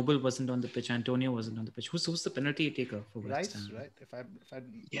that Noble wasn't on the pitch. Antonio wasn't on the pitch. Who's the penalty taker for West Ham? Right? If I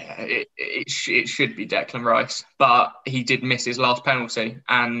Yeah, it should be Declan Rice, but he did miss his last penalty.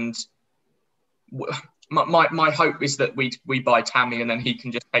 And my hope is that we buy Tammy and then he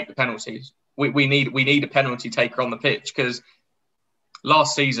can just take the penalties. We need a penalty taker on the pitch because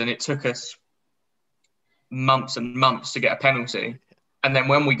last season it took us months and months to get a penalty. And then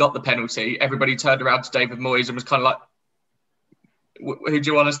when we got the penalty, everybody turned around to David Moyes and was kind of like, who do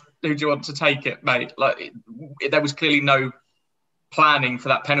you want to take it, mate? Like there was clearly no planning for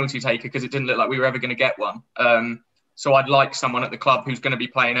that penalty taker because it didn't look like we were ever going to get one. So I'd like someone at the club who's going to be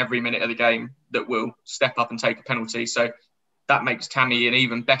playing every minute of the game that will step up and take a penalty. So that makes Tammy an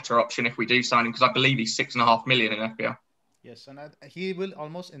even better option if we do sign him because I believe he's 6.5 million in FPL. Yes, and he will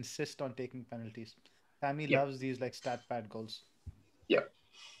almost insist on taking penalties. Tammy loves these like stat pad goals. Yeah.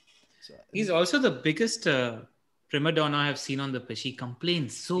 So, he's also the biggest prima donna I have seen on the pitch. He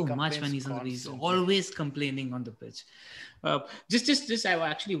complains so much when he's on the pitch. He's always complaining on the pitch. Just I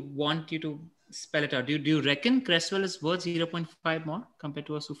actually want you to spell it out. Do you reckon Cresswell is worth 0.5 more compared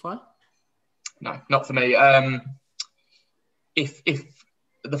to a Soufal? No, not for me. If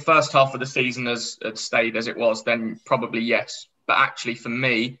the first half of the season had stayed as it was, then probably yes. But actually for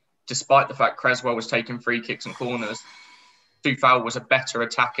me, despite the fact Cresswell was taking free kicks and corners, Soufal was a better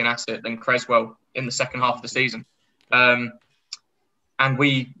attacking asset than Cresswell in the second half of the season. And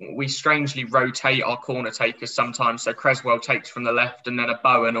we strangely rotate our corner takers sometimes. So Cresswell takes from the left and then a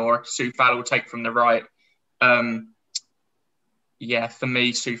Bowen or Soufal will take from the right. For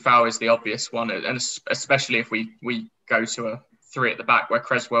me, Soufal is the obvious one. And especially if we go to a 3 at the back where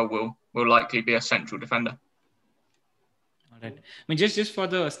Cresswell will likely be a central defender. Right. I mean, just for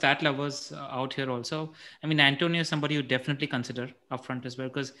the stat lovers out here also, I mean, Antonio is somebody you definitely consider up front as well,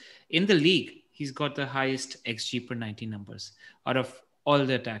 because in the league, he's got the highest XG per 90 numbers out of all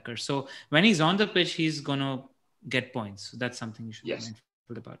the attackers. So when he's on the pitch, he's going to get points. So that's something you should be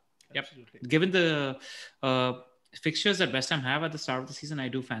mindful about. Absolutely. Yep. Given the fixtures that West Ham have at the start of the season, I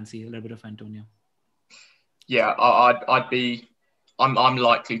do fancy a little bit of Antonio. Yeah, I'm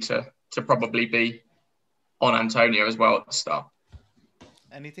likely to probably be on Antonio as well at the start.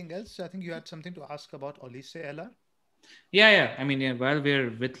 Anything else? I think you had something to ask about Olise LR. Yeah. I mean, while we're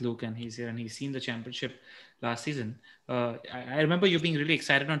with Luke and he's here and he's seen the championship last season, I remember you being really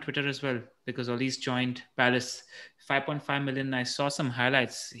excited on Twitter as well because Ollie's joined Palace, 5.5 million. I saw some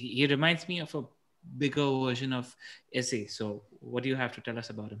highlights. He reminds me of a bigger version of Eze. So, what do you have to tell us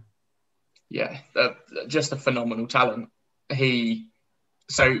about him? Yeah, just a phenomenal talent.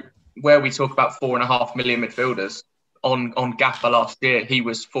 So where we talk about 4.5 million midfielders on Gaffer last year, he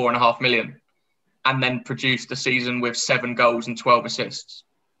was 4.5 million, and then produced a season with 7 goals and 12 assists.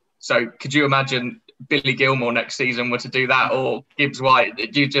 So could you imagine Billy Gilmore next season were to do that, or Gibbs White?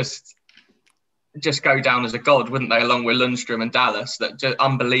 You just go down as a god, wouldn't they? Along with Lundstrom and Dallas, that just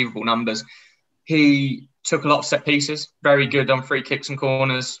unbelievable numbers. He took a lot of set pieces, very good on free kicks and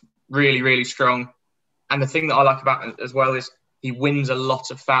corners, really, really strong. And the thing that I like about him as well is he wins a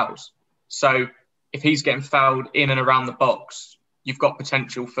lot of fouls. So if he's getting fouled in and around the box, you've got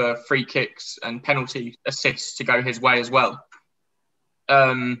potential for free kicks and penalty assists to go his way as well.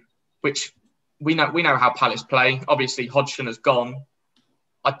 Which we know how Palace play. Obviously, Hodgson has gone.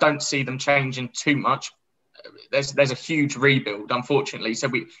 I don't see them changing too much. There's a huge rebuild, unfortunately, so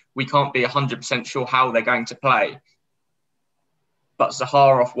we can't be 100% sure how they're going to play. But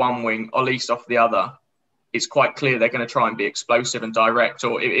Zaha off one wing, Olise off the other, it's quite clear they're going to try and be explosive and direct.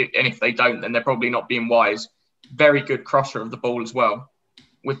 And if they don't, then they're probably not being wise. Very good crosser of the ball as well.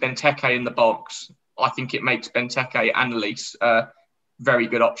 With Benteke in the box, I think it makes Benteke and Olise very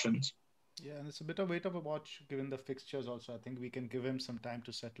good options. Yeah, and it's a bit of weight of a watch given the fixtures also. I think we can give him some time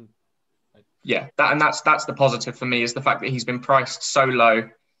to settle. Right. Yeah, that's the positive for me, is the fact that he's been priced so low.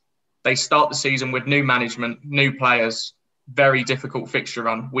 They start the season with new management, new players, very difficult fixture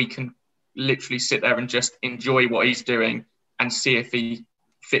run. We can literally sit there and just enjoy what he's doing and see if he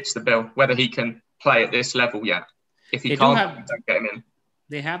fits the bill, whether he can play at this level yet. If he can't, don't get him in.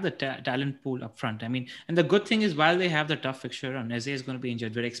 They have the talent pool up front. I mean, and the good thing is, while they have the tough fixture run, Eze is going to be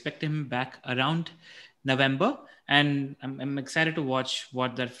injured. We're expecting him back around November. And I'm excited to watch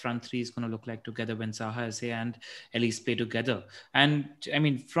what that front three is going to look like together when Zaha, Eze, and Elise play together. And I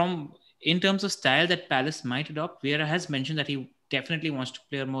mean, in terms of style that Palace might adopt, Vieira has mentioned that he definitely wants to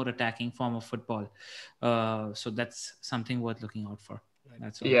play a more attacking form of football. So that's something worth looking out for.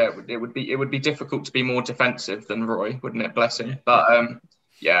 That's all. Yeah, it would be difficult to be more defensive than Roy, wouldn't it? Bless him. But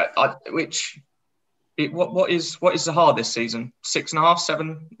what is Zaha this season? 6.5,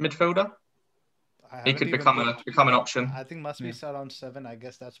 7 midfielder. He could become an option. I think must be around 7. I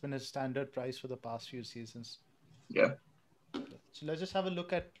guess that's been his standard price for the past few seasons. Yeah. So let's just have a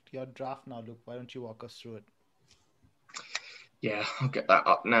look at your draft now, Luke. Why don't you walk us through it? Yeah, I'll get that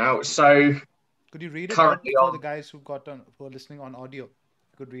up now. So could you read it out for the guys who are listening on audio?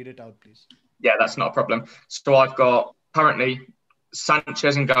 Could read it out, please. Yeah, that's not a problem. So I've got currently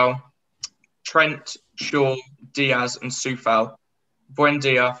Sanchez in goal, Trent, Shaw, Diaz and Soufal,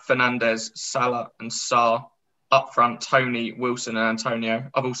 Buendia, Fernandez, Salah and Sarr. Up front, Tony, Wilson and Antonio.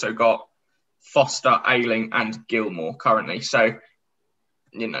 I've also got Foster, Ayling and Gilmore currently. So,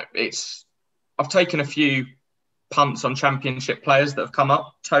 I've taken a few punts on championship players that have come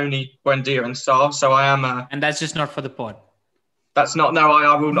up, Tony, Buendia and Sarr. So I am... and that's just not for the pod. That's not... No,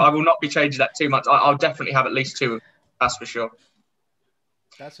 I will not be changing that too much. I'll definitely have at least 2 of them, that's for sure.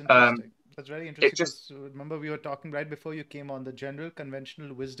 That's interesting. That's very interesting. Remember, we were talking right before you came on. The general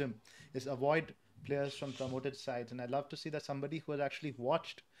conventional wisdom is avoid players from promoted sides. And I'd love to see that somebody who has actually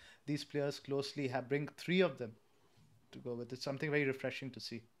watched these players closely bring 3 of them to go with. It's something very refreshing to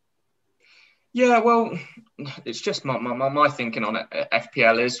see. Yeah, well, it's just my thinking on it.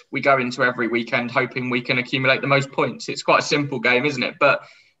 FPL is we go into every weekend hoping we can accumulate the most points. It's quite a simple game, isn't it? But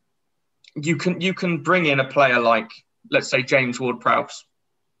you can bring in a player like, let's say, James Ward-Prowse.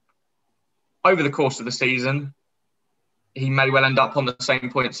 Over the course of the season, he may well end up on the same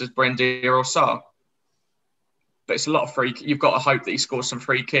points as Buendia or Sarr. But it's a lot of you've got to hope that he scores some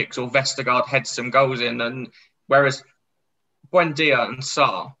free kicks or Vestergaard heads some goals in. And whereas Buendia and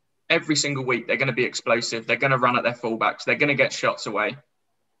Sarr, every single week, they're going to be explosive. They're going to run at their fullbacks. They're going to get shots away.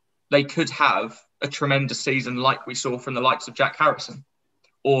 They could have a tremendous season like we saw from the likes of Jack Harrison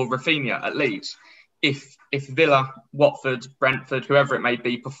or Rafinha at Leeds. If Villa, Watford, Brentford, whoever it may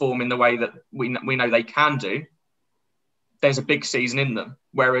be, perform in the way that we know they can do, there's a big season in them.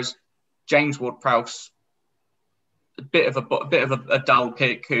 Whereas James Ward-Prowse, a bit of a dull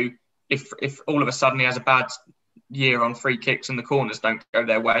pick who, if all of a sudden he has a bad year on free kicks and the corners don't go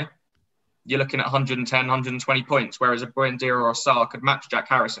their way, you're looking at 110, 120 points, whereas a Buendia or a Sarr could match Jack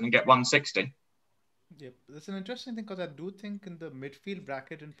Harrison and get 160. Yep, that's an interesting thing because I do think in the midfield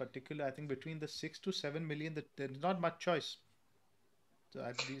bracket in particular, I think between the 6 to 7 million, that there's not much choice. So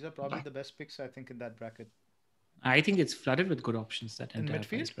these are probably the best picks, I think, in that bracket. I think it's flooded with good options, that In entire midfield,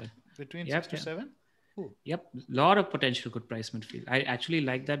 price bracket. between Yep, 6 to yeah. 7. Ooh. Yep, lot of potential good price midfield. I actually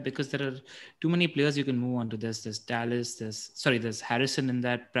like that because there are too many players you can move on to. There's Dallas, there's Harrison in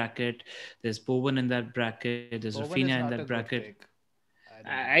that bracket, there's Bowen in that bracket, there's Bowen is Rafinha in not a that good bracket. pick.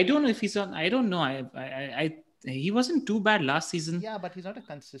 I don't know if he's on. I don't know. He wasn't too bad last season. Yeah, but he's not a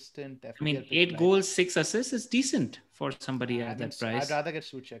consistent FPL I mean, pick, 8 right? goals, 6 assists is decent for somebody I at mean, that price. I'd rather get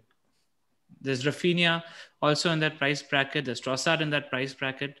Suchek. There's Rafinha also in that price bracket. There's Trossard in that price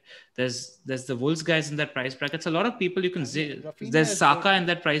bracket. There's the Wolves guys in that price bracket. It's a lot of people you can say. Rafinha There's is Saka good. in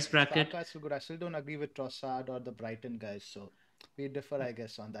that price bracket. Saka is so good. I still don't agree with Trossard or the Brighton guys. So we differ, I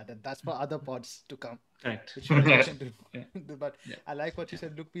guess, on that. And that's for other pods to come. Correct. Which we'll get into. Yeah. But Yeah. I like what you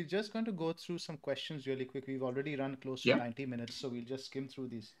said. Look, we're just going to go through some questions really quick. We've already run close to 90 minutes. So we'll just skim through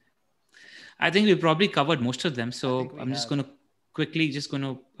these. I think we probably covered most of them. So I'm just have. going to quickly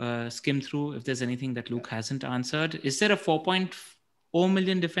skim through if there's anything that Luke hasn't answered. Is there a 4.0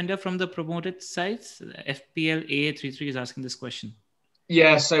 million defender from the promoted sites? FPL AA33 is asking this question.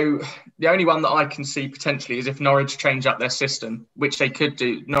 Yeah, so the only one that I can see potentially is if Norwich change up their system, which they could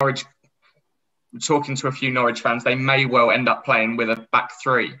do. Norwich, talking to a few Norwich fans, they may well end up playing with a back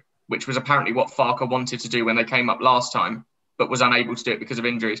three, which was apparently what Farker wanted to do when they came up last time, but was unable to do it because of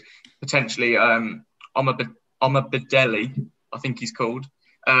injuries. Potentially, Omabideli, I think he's called,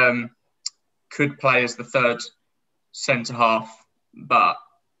 could play as the third centre half, but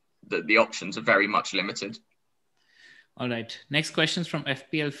the options are very much limited. All right. Next question is from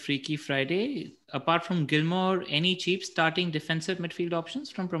FPL Freaky Friday. Apart from Gilmore, any cheap starting defensive midfield options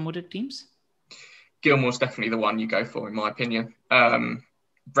from promoted teams? Gilmore's definitely the one you go for, in my opinion.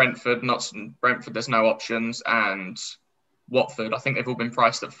 Brentford, there's no options, and Watford, I think they've all been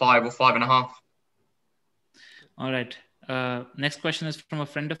priced at 5 or 5.5. All right. Next question is from a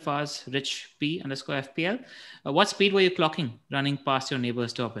friend of ours, Rich P _FPL. What speed were you clocking running past your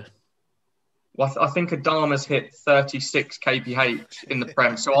neighbor's doorbell? Well, I think Adama's hit 36 kph in the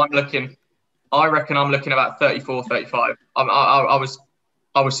Prem, so I reckon I'm looking about 34, 35. I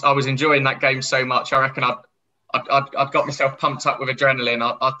was enjoying that game so much. I reckon I'd got myself pumped up with adrenaline.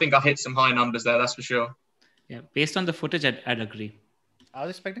 I think I hit some high numbers there, that's for sure. Yeah, based on the footage, I'd agree. I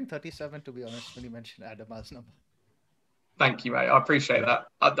was expecting 37, to be honest, when you mentioned Adama's number. Thank you, mate. I appreciate that.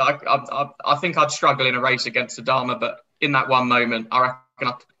 I think I'd struggle in a race against Adama, but in that one moment, I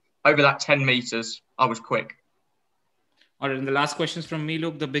reckon over that 10 meters, I was quick. All right, and the last question is from me,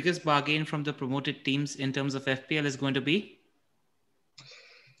 Luke. The biggest bargain from the promoted teams in terms of FPL is going to be?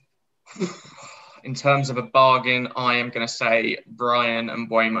 In terms of a bargain, I am going to say Brian and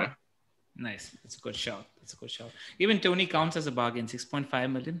Mbeumo. Nice. That's a good shout. Even Tony counts as a bargain,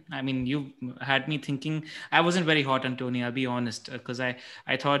 6.5 million. I mean, you had me thinking. I wasn't very hot on Tony, I'll be honest, because I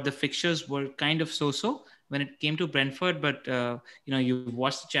thought the fixtures were kind of so-so when it came to Brentford, but you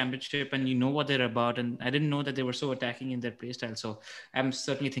watched the championship and you know what they're about, and I didn't know that they were so attacking in their play style. So I'm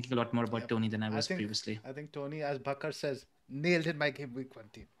certainly thinking a lot more about Tony than I was previously. I think Tony, as Bakar says, nailed in my game week 1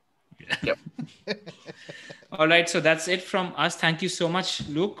 team. Yep. All right, so that's it from us. Thank you so much,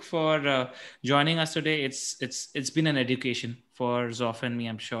 Luke, for joining us today. It's been an education for Zoff and me,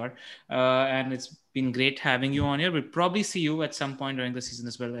 I'm sure, and it's been great having you on here. We'll probably see you at some point during the season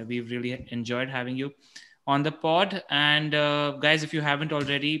as well. We've really enjoyed having you on the pod. And guys, if you haven't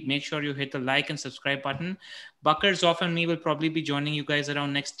already, make sure you hit the like and subscribe button. Bakar, Zoff, and me will probably be joining you guys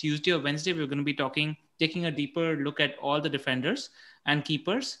around next Tuesday or Wednesday. We're going to be taking a deeper look at all the defenders and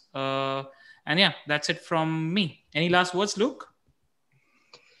keepers. And yeah, that's it from me. Any last words, Luke?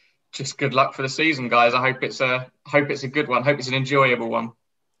 Just good luck for the season, guys. I hope it's a good one. Hope it's an enjoyable one.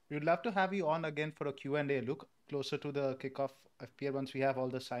 We'd love to have you on again for a Q&A, Luke, closer to the kickoff FPL once we have all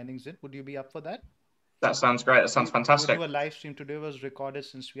the signings in. Would you be up for that? That sounds great. That sounds fantastic. We'll do a live stream. Today was recorded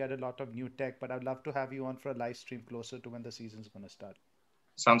since we had a lot of new tech, but I'd love to have you on for a live stream closer to when the season's going to start.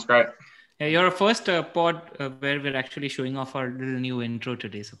 Sounds great. Yeah, you're our first pod where we're actually showing off our little new intro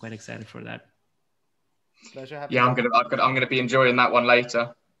today, so quite excited for that. Pleasure having you. you. I'm gonna be enjoying that one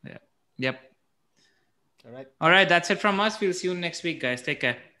later. Yeah. Yep. All right. All right. That's it from us. We'll see you next week, guys. Take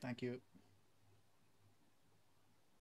care. Thank you.